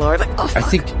be the Lord. Oh, fuck.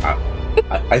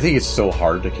 I think it's so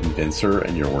hard to convince her,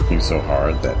 and you're working so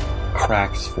hard that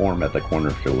cracks form at the corner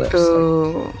of your lips.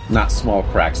 Ooh. Not small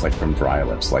cracks from dry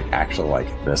lips, actually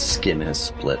the skin has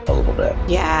split a little bit.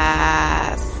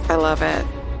 Yes, I love it.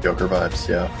 Joker vibes,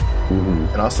 yeah. Mm-hmm.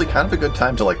 And honestly, kind of a good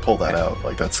time to pull that out.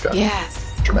 That's kind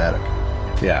of dramatic.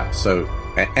 Yeah. So,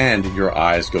 and your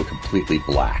eyes go completely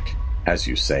black as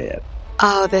you say it.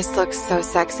 Oh, this looks so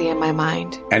sexy in my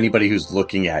mind. Anybody who's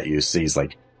looking at you sees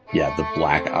the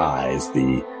black eyes,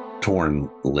 the torn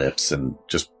lips, and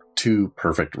just 2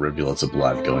 perfect rivulets of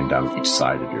blood going down each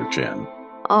side of your chin.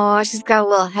 Oh, she's got a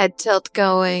little head tilt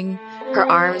going. Her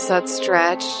arms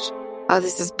outstretched. Oh,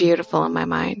 this is beautiful in my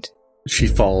mind. She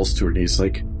falls to her knees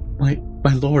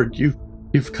my lord,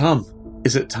 you've come.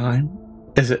 Is it time?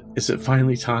 Is it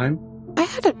finally time? I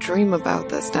had a dream about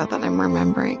this now that I'm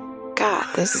remembering. God,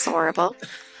 this is horrible.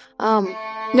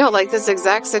 No, this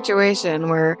exact situation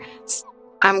where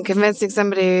I'm convincing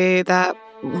somebody that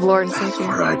Lord and That's Savior.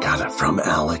 where I got it from,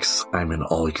 Alex. I'm in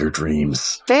all your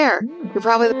dreams. Fair. You're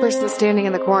probably the person standing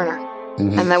in the corner.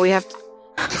 Mm-hmm. And then we have to...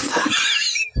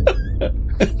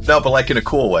 No, but in a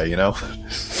cool way, you know?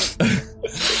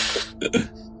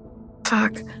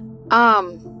 Fuck.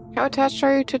 How attached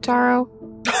are you to Taro?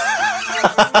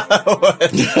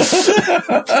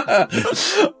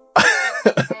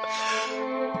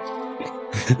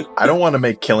 I don't want to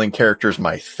make killing characters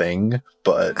my thing,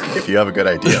 but if you have a good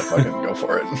idea, fucking go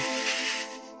for it.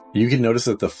 You can notice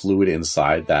that the fluid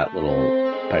inside that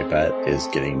little pipette is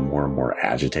getting more and more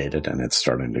agitated, and it's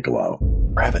starting to glow.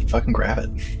 Grab it, fucking grab it.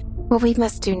 What we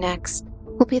must do next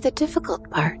will be the difficult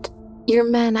part. Your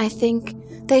men, I think,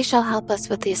 they shall help us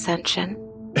with the ascension.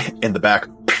 In the back.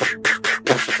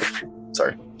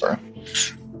 Sorry.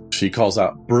 She calls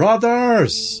out,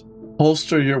 "Brothers!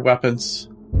 Holster your weapons.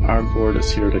 Our Lord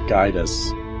is here to guide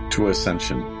us to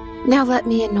ascension." Now let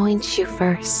me anoint you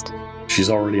first. She's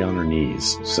already on her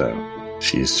knees, so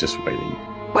she's just waiting.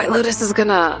 White Lotus is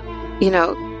gonna,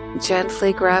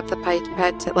 gently grab the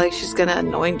pipette, she's gonna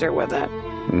anoint her with it.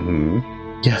 Mm-hmm.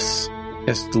 Yes,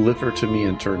 deliver to me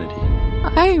eternity.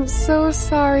 I am so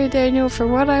sorry, Daniel, for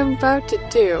what I'm about to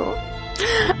do.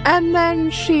 And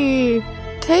then she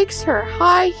takes her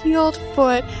high-heeled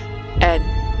foot and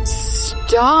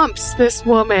stomps this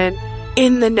woman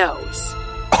in the nose.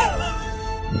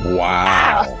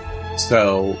 Wow.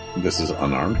 So this is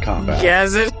unarmed combat.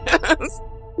 Yes, it is.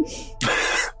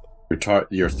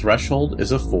 Your threshold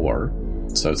is a 4,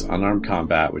 so it's unarmed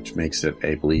combat, which makes it,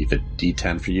 I believe, a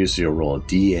D10 for you. So you'll roll a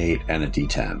D8 and a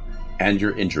D10, and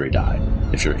your injury die.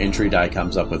 If your injury die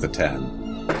comes up with a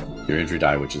 10, your injury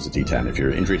die, which is a D10. If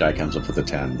your injury die comes up with a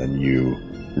 10, then you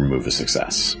remove a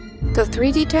success. So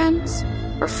 3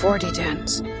 D10s or 4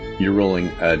 D10s? You're rolling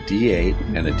a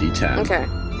D8 and a D10 Okay.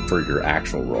 for your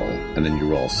actual roll, and then you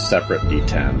roll a separate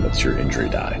D10 that's your injury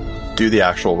die. Do the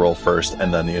actual roll first,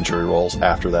 and then the injury rolls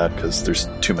after that, because there's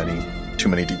too many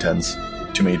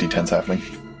D10s. Too many D10s happening.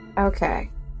 Okay.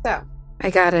 So I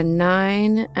got a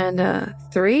 9 and a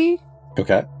 3.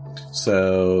 Okay.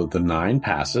 So the 9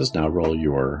 passes. Now roll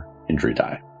your injury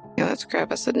die. Yeah, let's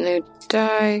grab us a new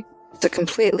die. It's a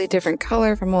completely different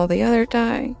color from all the other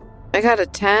die. I got a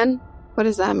 10. What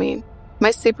does that mean? Am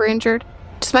I super injured?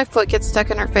 Does my foot get stuck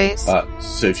in her face?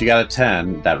 So if you got a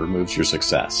 10, that removes your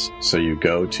success. So you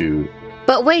go to...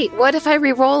 But wait, what if I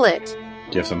re-roll it?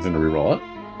 Do you have something to re-roll it?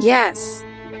 Yes.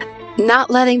 Not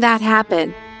letting that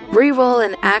happen. Re-roll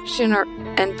an action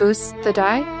and boost the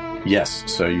die? Yes.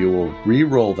 So you will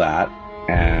re-roll that,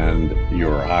 and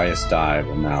your highest die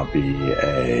will now be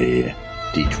a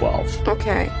D12.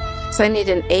 Okay. So I need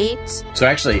an 8 So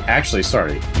actually,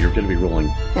 sorry, you're going to be rolling...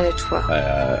 and a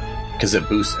 12. Because it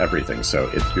boosts everything.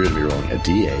 So you're going to be rolling a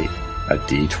D8, a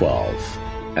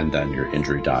D12, and then your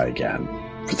injury die again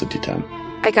for the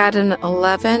D10. I got an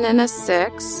 11 and a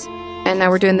 6. And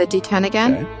now we're doing the D10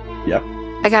 again? Okay. Yep.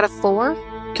 I got a 4.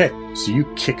 Okay, so you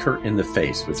kick her in the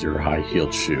face with your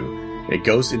high-heeled shoe. It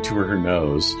goes into her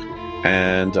nose,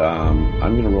 and I'm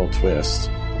going to roll twist.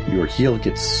 Your heel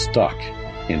gets stuck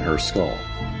in her skull.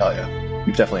 Oh, yeah.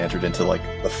 You've definitely entered into, like,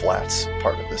 the flats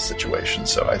part of this situation,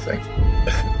 so I think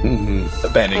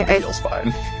abandoning the heel's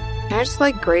fine. Can I just,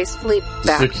 like, gracefully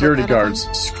back Security guards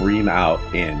scream out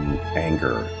in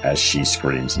anger as she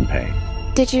screams in pain.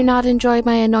 Did you not enjoy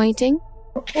my anointing?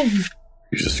 You're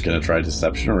just going to try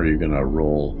deception, or are you going to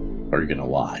roll, or are you going to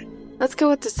lie? Let's go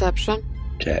with deception.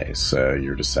 Okay, so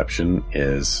your deception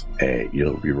is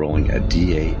you'll be rolling a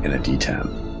D8 and a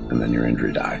D10, and then your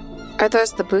injury die. Are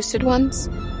those the boosted ones?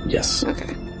 Yes.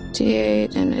 Okay.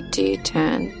 D8 and a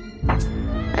D10.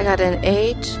 I got an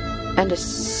 8 and a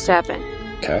 7.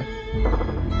 Okay.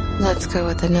 Let's go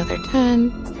with another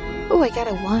 10. Oh, I got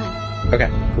a 1. Okay,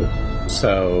 cool.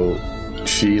 So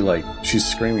she's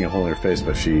screaming and holding her face,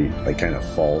 but she kind of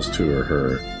falls to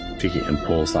her feet and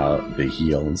pulls out the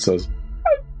heel and says,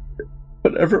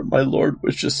 "Whatever my lord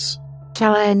wishes.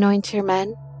 Shall I anoint your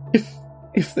men?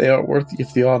 If they are worthy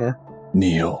of the honor."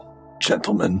 Kneel,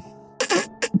 gentlemen.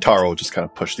 Taro will just kind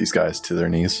of push these guys to their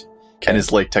knees. And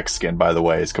his latex skin, by the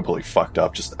way, is completely fucked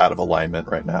up, just out of alignment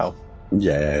right now.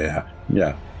 Yeah.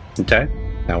 Okay,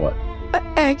 now what?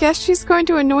 I guess she's going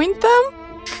to anoint them?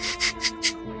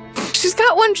 She's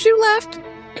got one shoe left.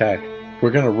 Okay,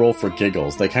 we're going to roll for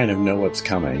giggles. They kind of know what's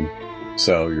coming.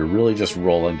 So you're really just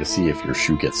rolling to see if your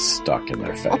shoe gets stuck in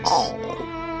their face.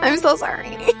 Oh, I'm so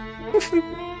sorry.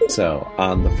 So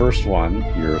on the first one,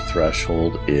 your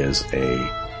threshold is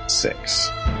a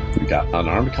 6. You got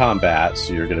unarmed combat,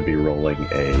 so you're going to be rolling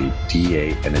a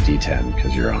D8 and a D10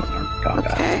 because you're on unarmed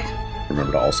combat. Okay.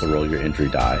 Remember to also roll your injury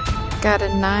die. Got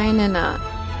a 9 and a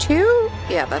 2?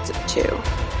 Yeah, that's a 2.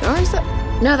 Or is it?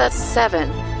 No, that's 7.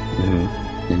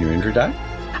 Mm-hmm. And your injury die?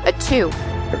 A 2.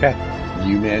 Okay.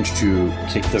 You manage to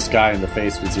kick this guy in the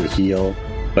face with your heel,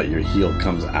 but your heel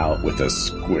comes out with a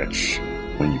squitch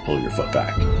when you pull your foot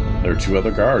back. There are 2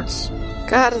 other guards.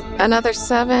 Got another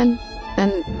 7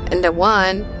 and a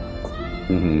 1.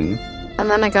 Mm-hmm. And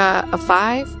then I got a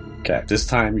 5. Okay. This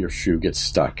time your shoe gets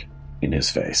stuck in his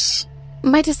face.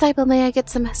 My disciple, may I get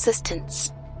some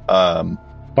assistance?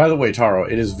 By the way, Taro,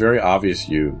 it is very obvious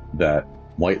to you that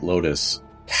White Lotus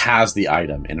has the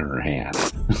item in her hand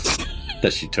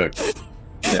that she took.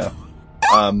 Yeah.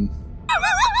 I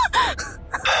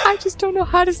just don't know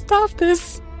how to stop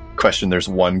this. Question, there's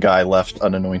one guy left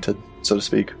unanointed, so to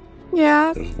speak.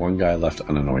 Yeah. There's one guy left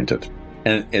unanointed.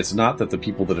 And it's not that the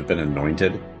people that have been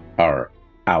anointed are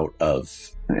out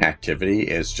of activity.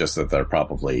 It's just that they're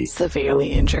probably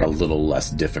severely injured. A little less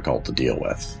difficult to deal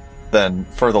with. Then,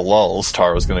 for the lulls,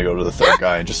 Taro's going to go to the third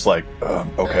guy and just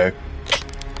okay.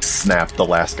 Snap the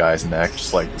last guy's neck.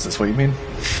 Just is this what you mean?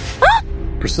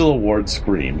 Priscilla Ward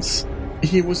screams,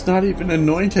 "He was not even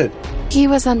anointed. He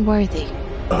was unworthy."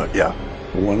 Yeah.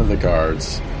 One of the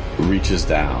guards reaches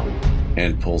down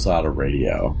and pulls out a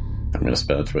radio. I'm going to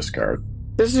spend a twist card.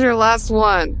 This is your last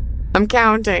one. I'm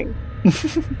counting.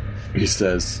 He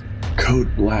says,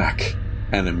 "Code Black."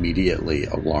 And immediately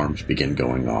alarms begin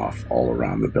going off all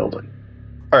around the building.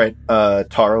 All right,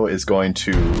 Taro is going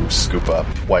to scoop up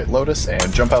White Lotus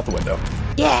and jump out the window.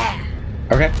 Yeah.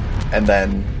 Okay. And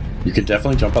then You can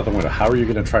definitely jump out the window. How are you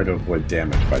going to try to avoid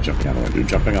damage by jumping out the window? You're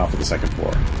jumping off of the second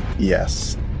floor.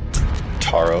 yes,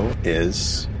 Taro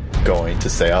is going to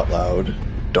say out loud,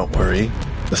 "Don't worry,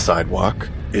 the sidewalk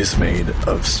is made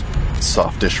of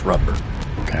softish rubber."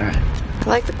 Okay. I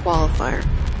like the qualifier.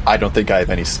 I don't think I have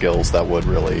any skills that would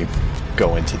really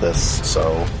go into this,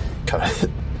 so kind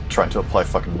of trying to apply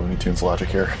fucking Looney Tunes logic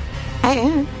here.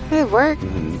 It works.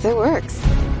 It works.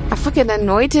 I fucking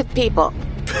anointed people.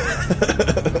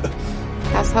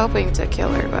 I was hoping to kill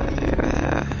her,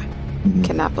 but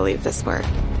cannot believe this worked.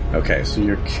 Okay, so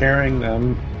you're carrying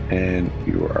them, and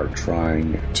you are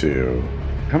trying to...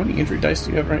 How many injury dice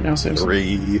do you have right now, Samson?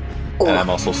 3, and I'm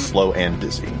also slow and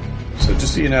dizzy. So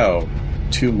just so you know,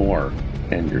 2 more,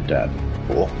 and you're dead.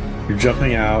 Cool. You're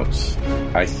jumping out.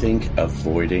 I think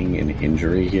avoiding an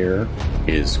injury here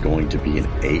is going to be an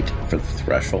 8 for the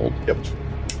threshold. Yep.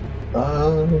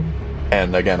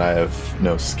 And again, I have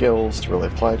no skills to really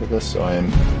apply to this, so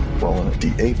I'm rolling a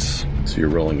d8. So you're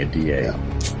rolling a d8.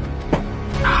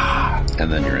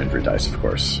 And then your injury dice, of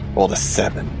course. Rolled a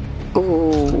 7.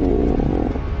 Ooh.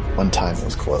 One time it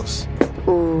was close.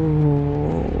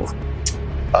 Ooh.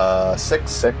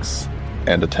 6,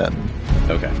 and a 10.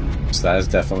 Okay. So that is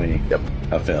definitely Yep.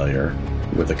 a failure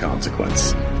with a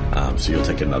consequence. So you'll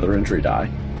take another injury die.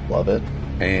 Love it.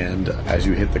 And as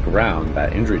you hit the ground,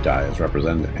 that injury die is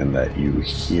represented in that you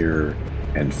hear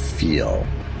and feel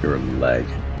your leg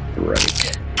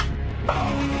break.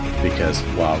 Because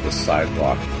while the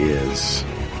sidewalk is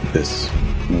this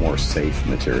more safe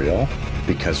material,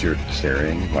 because you're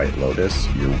carrying White Lotus,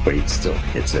 your weight still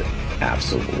hits it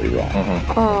absolutely wrong.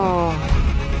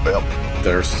 Oh. Well,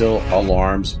 There are still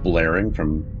alarms blaring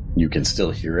from... You can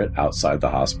still hear it outside the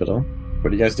hospital.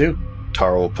 What do you guys do?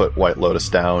 Taro put White Lotus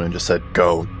down and just said,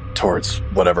 "Go towards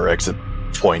whatever exit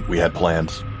point we had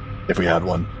planned. If we had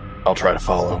one, I'll try to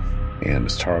follow." And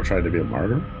is Taro trying to be a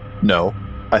martyr? No,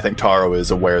 I think Taro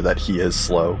is aware that he is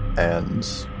slow, and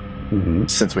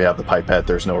since we have the pipette,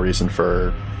 there's no reason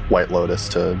for White Lotus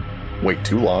to wait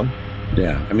too long.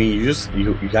 Yeah, I mean,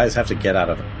 you guys have to get out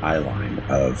of eye line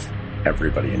of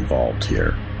everybody involved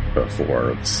here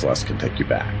before Celeste can take you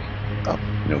back. Oh.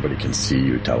 Nobody can see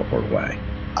you teleport away.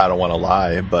 I don't want to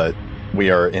lie, but we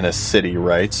are in a city,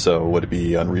 right? So would it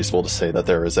be unreasonable to say that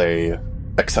there is a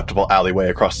acceptable alleyway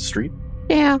across the street?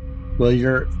 Yeah. Well,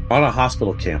 you're on a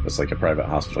hospital campus, like a private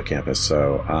hospital campus,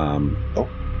 so...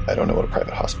 I don't know what a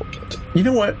private hospital is. You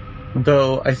know what?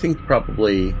 Though, I think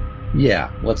probably...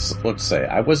 Yeah, let's say.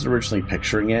 I wasn't originally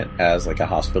picturing it as like a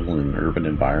hospital in an urban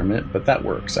environment, but that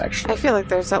works, actually. I feel like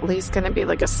there's at least going to be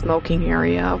like a smoking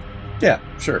area. Yeah,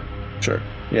 sure.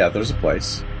 Yeah, there's a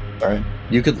place. All right.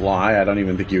 You could lie. I don't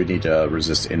even think you would need to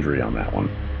resist injury on that one.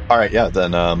 All right, yeah,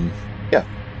 then,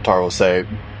 Taro will say,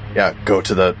 go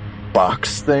to the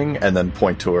box thing, and then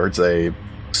point towards a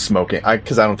smoking...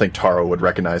 Because I don't think Taro would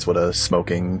recognize what a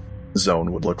smoking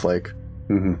zone would look like.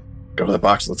 Mm-hmm. Go to the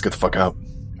box, let's get the fuck out.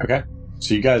 Okay.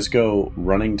 So you guys go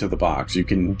running to the box. You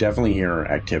can definitely hear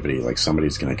activity, like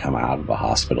somebody's going to come out of the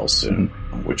hospital soon,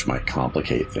 which might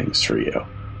complicate things for you.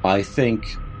 I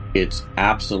think it's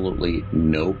absolutely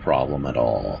no problem at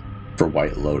all for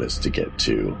White Lotus to get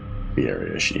to the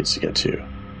area she needs to get to.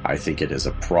 I think it is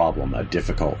a problem, a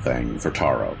difficult thing for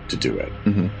Taro to do it.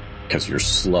 Because you're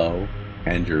slow,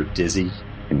 and you're dizzy,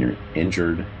 and you're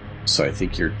injured. So I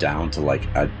think you're down to like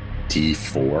a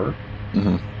D4.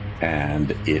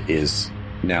 And it is...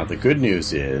 Now, the good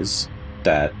news is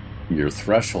that your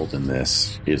threshold in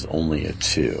this is only a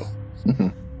 2.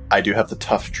 I do have the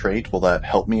tough trait. Will that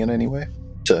help me in any way?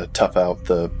 To tough out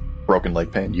the broken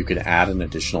leg pain? You can add an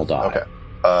additional die. Okay.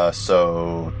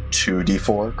 So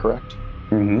 2d4, correct?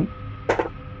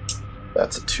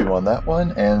 That's a 2 on that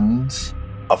one, and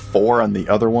a 4 on the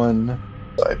other one.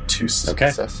 So I have 2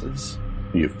 successes.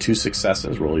 You have 2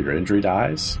 successes. Roll your injury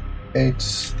dice. 8,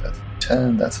 that's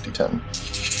 10, that's a d10.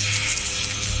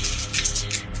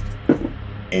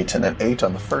 8 and an 8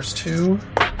 on the first 2.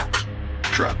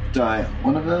 Drop die on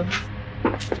one of them.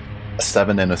 A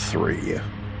 7 and a 3.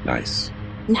 Nice.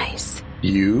 Nice.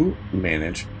 You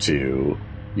manage to...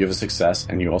 You have a success,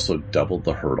 and you also doubled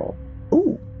the hurdle.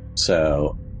 Ooh.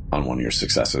 So, on one of your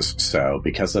successes. So,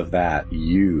 because of that,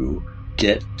 you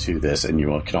get to this, and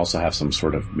you can also have some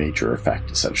sort of major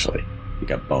effect, essentially. Like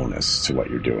a bonus to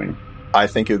what you're doing. I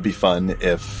think it would be fun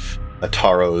if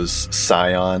Ataro's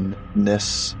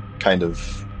scion-ness kind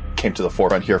of came to the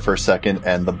forefront here for a second,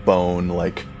 and the bone,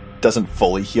 like, doesn't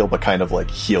fully heal, but kind of, like,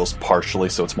 heals partially,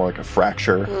 so it's more like a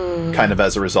fracture. Kind of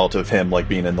as a result of him, like,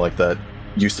 being in, like, the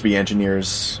used-to-be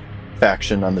engineers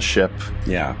faction on the ship,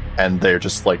 Yeah. and they're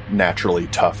just like naturally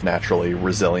tough, naturally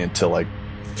resilient to like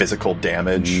physical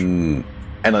damage, and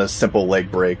a simple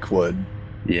leg break would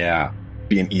Yeah.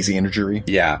 be an easy injury.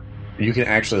 Yeah. You can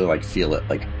actually like feel it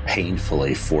like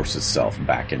painfully force itself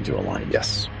back into alignment.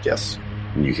 Yes.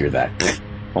 And you hear that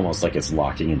almost like it's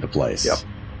locking into place. Yep.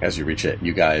 As you reach it,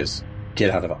 you guys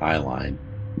get out of eye line.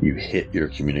 You hit your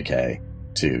communique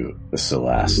to the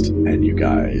Celeste, and you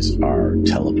guys are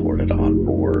teleported on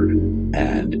board,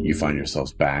 and you find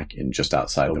yourselves back in just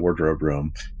outside the wardrobe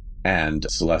room. And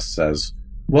Celeste says,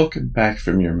 "Welcome back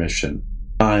from your mission.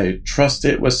 I trust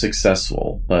it was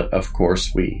successful, but of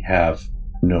course we have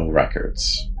no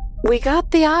records." We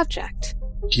got the object.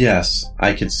 "Yes,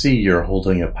 I can see you're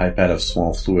holding a pipette of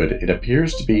small fluid. It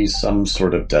appears to be some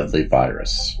sort of deadly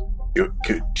virus."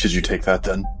 Should you take that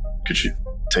then? Could you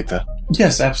take that?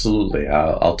 "Yes, absolutely.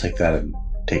 I'll take that and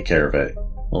take care of it."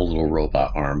 A little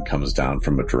robot arm comes down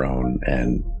from a drone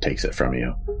and takes it from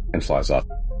you and flies off.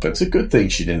 But it's a good thing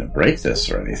she didn't break this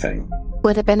or anything.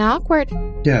 Would have been awkward.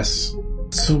 Yes.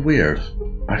 It's so weird.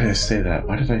 Why did I say that?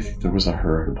 Why did I think there was a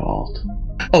her involved?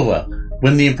 Oh well,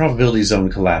 when the improbability zone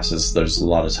collapses, there's a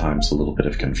lot of times a little bit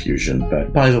of confusion.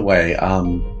 But by the way,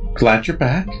 glad you're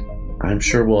back. I'm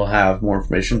sure we'll have more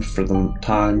information for the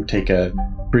time. Take a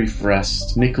brief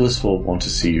rest. Nicholas will want to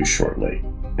see you shortly.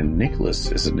 And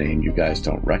Nicholas is a name you guys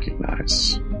don't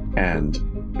recognize. And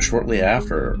shortly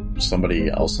after, somebody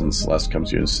else on the Celeste comes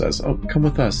to you and says, "Oh, come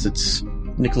with us.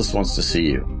 Nicholas wants to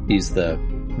see you. He's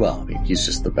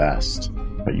just the best."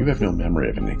 But you have no memory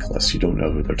of a Nicholas. You don't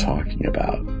know who they're talking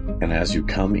about. And as you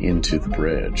come into the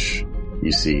bridge,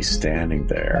 you see standing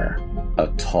there a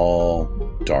tall,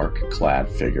 dark-clad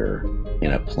figure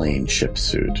in a plain ship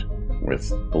suit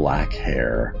with black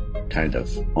hair, kind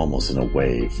of almost in a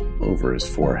wave over his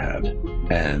forehead.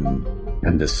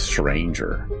 And this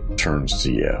stranger turns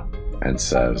to you and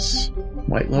says,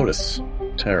 "White Lotus,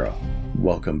 Tara,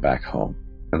 welcome back home."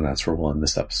 And that's where we'll end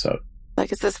this episode.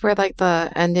 Like, is this where like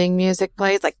the ending music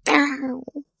plays? Like,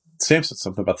 Sam said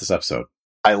something about this episode.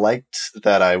 I liked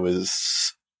that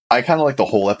I kind of liked the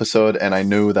whole episode, and I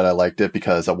knew that I liked it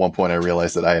because at one point I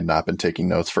realized that I had not been taking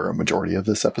notes for a majority of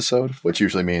this episode, which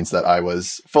usually means that I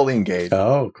was fully engaged.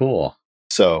 Oh, cool.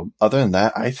 So other than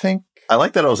that, I think I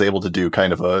like that I was able to do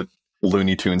kind of a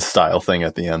Looney Tunes style thing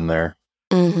at the end there.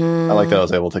 mm-hmm. I like that I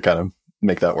was able to kind of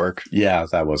make that work. Yeah,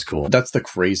 that was cool. That's the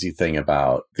crazy thing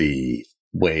about the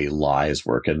way lies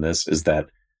work in this, is that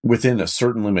within a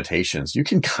certain limitations, you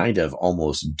can kind of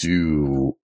almost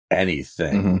do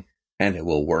anything and it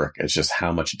will work. It's just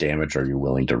how much damage are you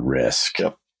willing to risk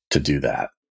to do that?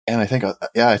 And I think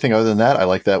other than that, I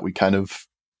like that we kind of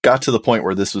got to the point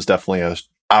where this was definitely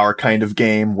our kind of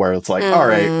game where it's like, all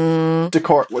right,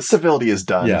 civility is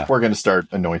done. Yeah. We're going to start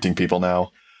anointing people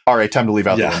now. All right, time to leave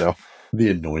out the window.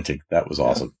 The anointing. That was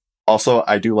awesome. Also,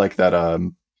 I do like that,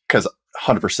 because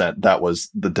 100% that was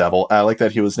the devil. I like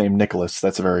that he was named Nicholas.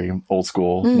 That's a very old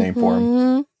school name for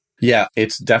him. Yeah,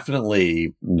 it's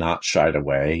definitely not shied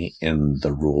away in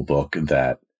the rule book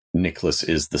that Nicholas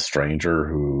is the stranger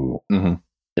who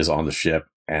is on the ship,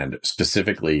 and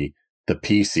specifically the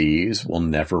PCs will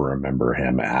never remember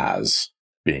him as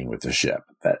being with the ship.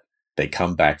 That they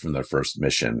come back from their first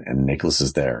mission and Nicholas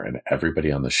is there and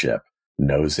everybody on the ship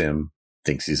knows him,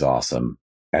 thinks he's awesome,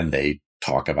 and they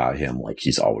talk about him like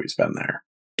he's always been there.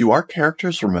 Do our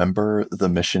characters remember the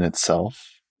mission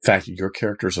itself? In fact, your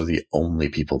characters are the only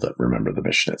people that remember the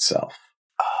mission itself.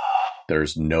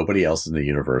 There's nobody else in the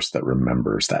universe that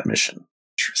remembers that mission.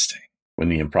 Interesting. When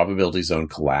the improbability zone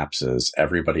collapses,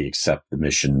 everybody except the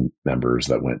mission members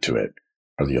that went to it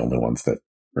are the only ones that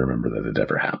remember that it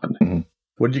ever happened.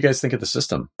 What did you guys think of the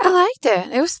system? I liked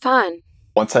it. It was fun.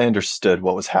 Once I understood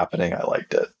what was happening, I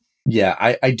liked it. Yeah,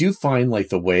 I do find like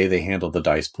the way they handle the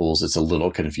dice pools, it's a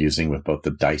little confusing with both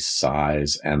the dice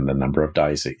size and the number of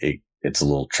dice. It's a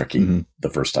little tricky the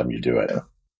first time you do it.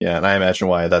 Yeah, and I imagine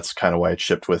that's kind of why it's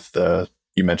shipped with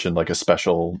you mentioned like a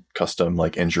special custom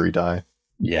like injury die.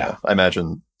 Yeah. I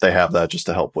imagine they have that just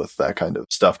to help with that kind of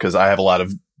stuff, because I have a lot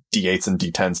of D8s and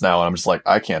D10s now, and I'm just like,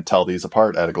 I can't tell these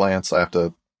apart at a glance. I have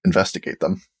to investigate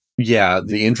them. Yeah,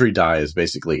 the injury die is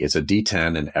basically, it's a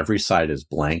D10 and every side is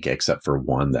blank except for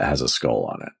one that has a skull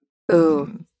on it.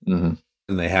 Ooh. And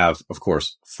they have, of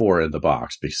course, 4 in the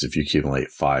box, because if you accumulate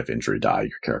 5 injury die,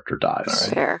 your character dies.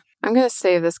 Right. Fair. I'm going to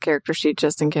save this character sheet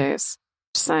just in case.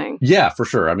 Just saying. Yeah, for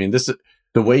sure. I mean,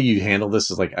 the way you handle this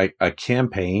is like a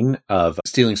campaign of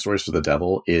Stealing Stories for the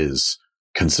Devil is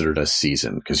considered a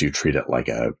season, because you treat it like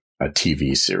a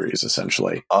TV series,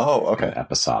 essentially. Oh, okay.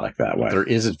 Episodic that way. There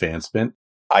is advancement.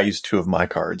 I use 2 of my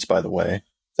cards, by the way.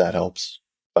 That helps.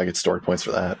 If I get story points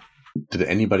for that. Did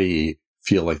anybody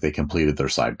feel like they completed their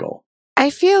side goal? I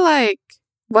feel like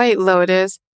White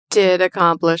Lotus did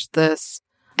accomplish this,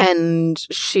 and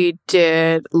she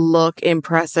did look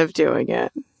impressive doing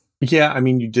it. Yeah, I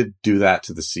mean, you did do that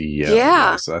to the CEO.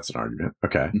 Yeah. So that's an argument.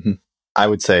 Okay. Mm-hmm. I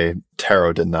would say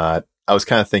Taro did not. I was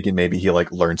kind of thinking maybe he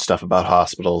like learned stuff about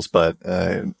hospitals, but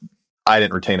I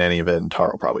didn't retain any of it, and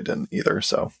Taro probably didn't either.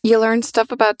 So You learned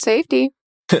stuff about safety.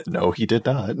 no, he did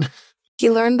not. He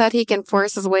learned that he can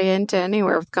force his way into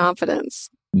anywhere with confidence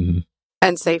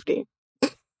and safety.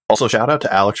 Also, shout out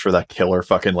to Alex for that killer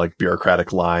fucking like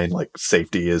bureaucratic line. Like,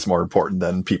 safety is more important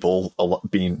than people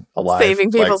being alive. Saving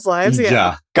people's lives.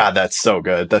 Yeah. God, that's so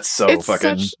good. That's so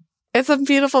It's a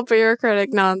beautiful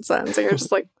bureaucratic nonsense. And you're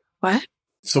just like, what?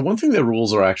 So one thing the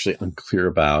rules are actually unclear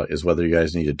about is whether you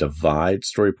guys need to divide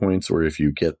story points or if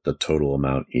you get the total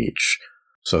amount each.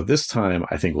 So this time,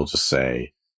 I think we'll just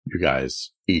say you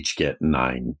guys each get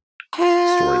 9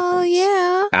 story points.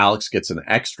 Yeah. Alex gets an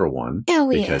extra one Hell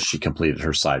because she completed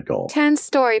her side goal. 10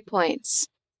 story points.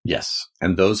 Yes.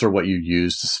 And those are what you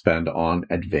use to spend on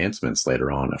advancements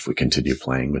later on if we continue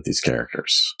playing with these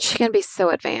characters. She can be so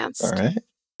advanced. All right.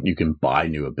 You can buy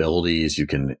new abilities. You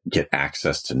can get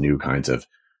access to new kinds of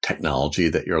technology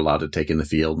that you're allowed to take in the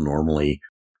field. Normally,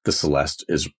 the Celeste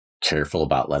is careful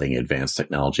about letting advanced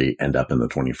technology end up in the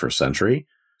 21st century.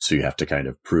 So you have to kind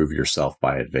of prove yourself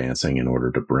by advancing in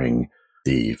order to bring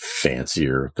the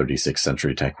fancier 36th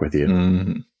century tech with you.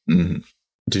 Mm-hmm. Mm-hmm.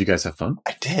 Did you guys have fun?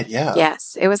 I did, yeah.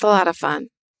 Yes, it was a lot of fun.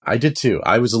 I did too.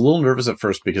 I was a little nervous at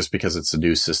first because it's a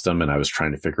new system and I was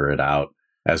trying to figure it out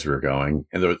as we were going.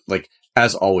 And there was, like,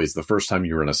 as always, the first time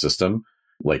you run a system,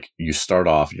 like you start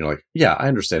off and you're like, yeah, I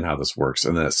understand how this works.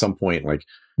 And then at some point, like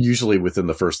usually within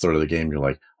the first third of the game, you're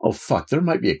like, oh, fuck, there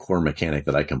might be a core mechanic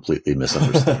that I completely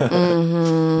misunderstand.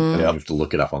 And you have to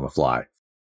look it up on the fly.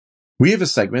 We have a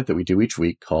segment that we do each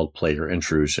week called Player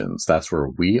Intrusions. That's where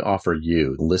we offer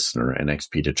you, the listener, an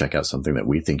XP to check out something that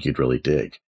we think you'd really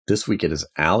dig. This week it is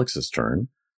Alex's turn.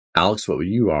 Alex, what would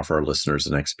you offer our listeners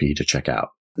an XP to check out?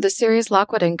 The series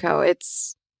Lockwood & Co.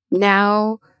 It's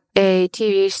now a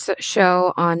TV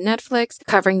show on Netflix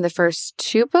covering the first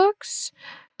 2 books.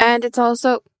 And it's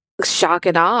also, shock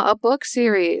and awe, a book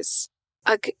series.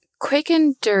 A quick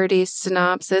and dirty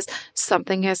synopsis.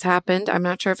 Something has happened. I'm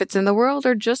not sure if it's in the world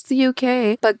or just the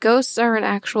UK, but ghosts are an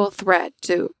actual threat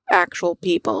to actual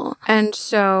people. And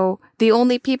so the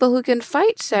only people who can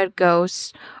fight said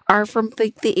ghosts are from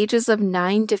the ages of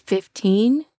 9 to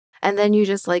 15. And then you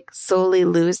just like slowly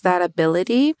lose that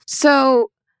ability.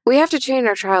 So we have to train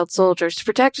our child soldiers to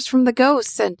protect us from the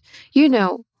ghosts and, you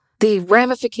know, the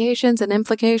ramifications and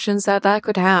implications that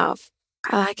could have.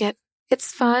 I like it.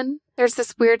 It's fun. There's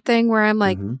this weird thing where I'm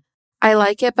like, I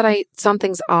like it, but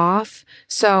something's off.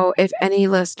 So if any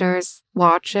listeners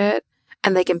watch it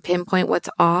and they can pinpoint what's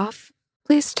off,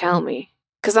 please tell me.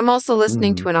 Because I'm also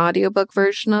listening to an audiobook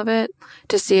version of it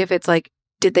to see if it's like,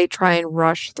 did they try and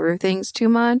rush through things too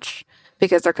much?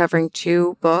 Because they're covering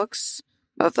 2 books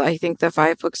of, I think, the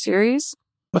 5-book series.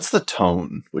 What's the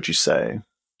tone, would you say?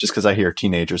 Just because I hear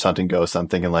teenagers hunting ghosts, I'm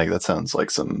thinking like that sounds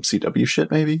like some CW shit,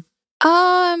 maybe?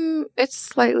 It's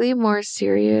slightly more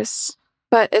serious,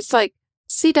 but it's like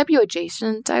CW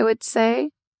adjacent, I would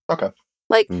say. Okay.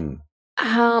 Like,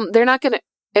 they're not going to,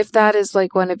 if that is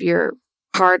like one of your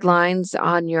hard lines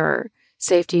on your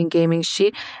safety and gaming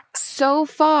sheet, so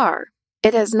far,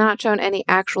 it has not shown any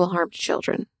actual harm to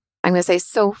children. I'm going to say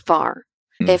so far.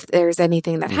 If there's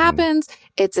anything that happens,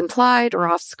 it's implied or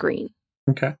off screen.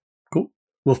 Okay, cool.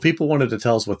 Well, if people wanted to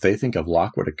tell us what they think of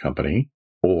Lockwood & Company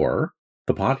or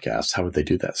the podcast, how would they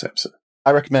do that, Samson?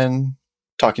 I recommend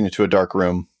talking into a dark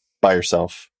room by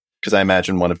yourself, because I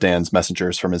imagine one of Dan's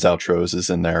messengers from his outros is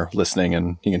in there listening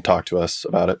and he can talk to us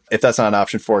about it. If that's not an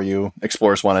option for you,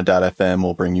 explorerswanted.fm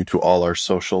will bring you to all our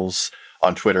socials.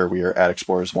 On Twitter, we are at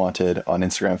Explorers Wanted. On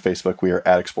Instagram, Facebook, we are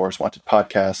at Explorers Wanted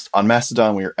Podcast. On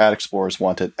Mastodon, we are at Explorers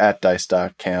Wanted at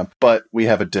dice.camp. But we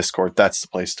have a Discord. That's the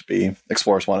place to be.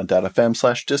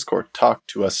 explorerswanted.fm/Discord. Talk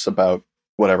to us about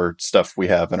whatever stuff we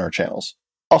have in our channels.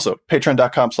 Also,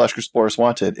 patreon.com/Explorers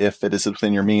Wanted. If it is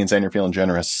within your means and you're feeling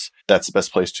generous, that's the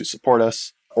best place to support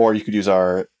us. Or you could use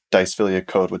our Dice affiliate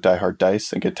code with Die Hard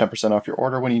Dice and get 10% off your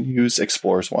order when you use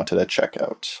Explorers Wanted at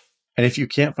checkout. And if you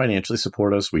can't financially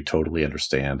support us, we totally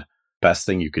understand. Best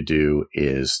thing you could do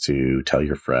is to tell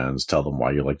your friends, tell them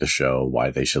why you like the show, why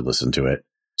they should listen to it.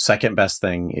 Second best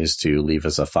thing is to leave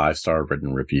us a 5-star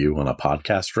written review on a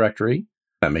podcast directory.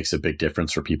 That makes a big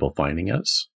difference for people finding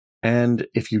us. And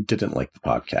if you didn't like the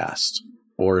podcast,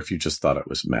 or if you just thought it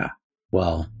was meh,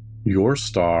 well, your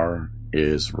star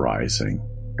is rising.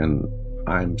 And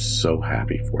I'm so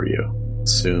happy for you.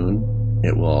 Soon,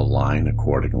 it will align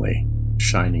accordingly,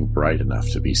 shining bright enough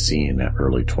to be seen at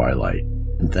early twilight.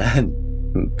 And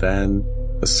then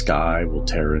the sky will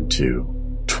tear in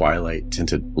two,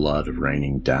 twilight-tinted blood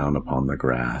raining down upon the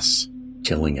grass,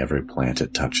 killing every plant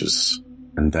it touches.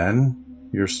 And then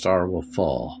your star will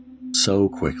fall so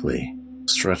quickly,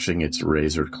 stretching its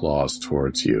razored claws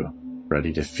towards you,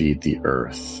 ready to feed the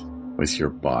earth with your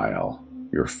bile,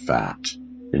 your fat,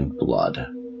 and blood.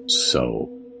 So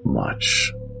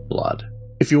much blood.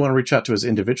 If you want to reach out to us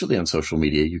individually on social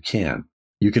media, you can.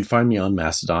 You can find me on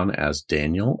Mastodon as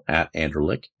Daniel at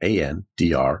Andrlik,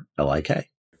 ANDRLIK.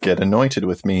 Get anointed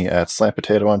with me at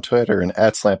Slampotato on Twitter and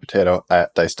at Slampotato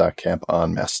at Dice.camp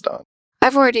on Mastodon.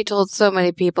 I've already told so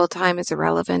many people time is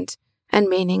irrelevant and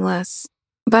meaningless.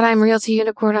 But I'm Real Tea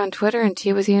Unicorn on Twitter and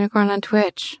Tea with Unicorn on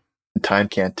Twitch. Time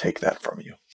can't take that from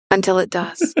you. Until it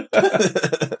does.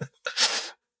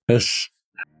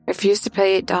 Refuse to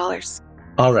pay $8.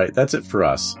 All right, that's it for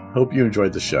us. Hope you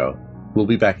enjoyed the show. We'll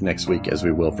be back next week, as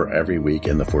we will for every week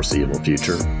in the foreseeable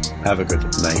future. Have a good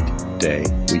night, day,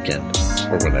 weekend,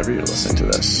 or whenever you're listening to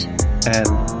this. And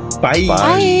bye.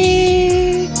 Bye.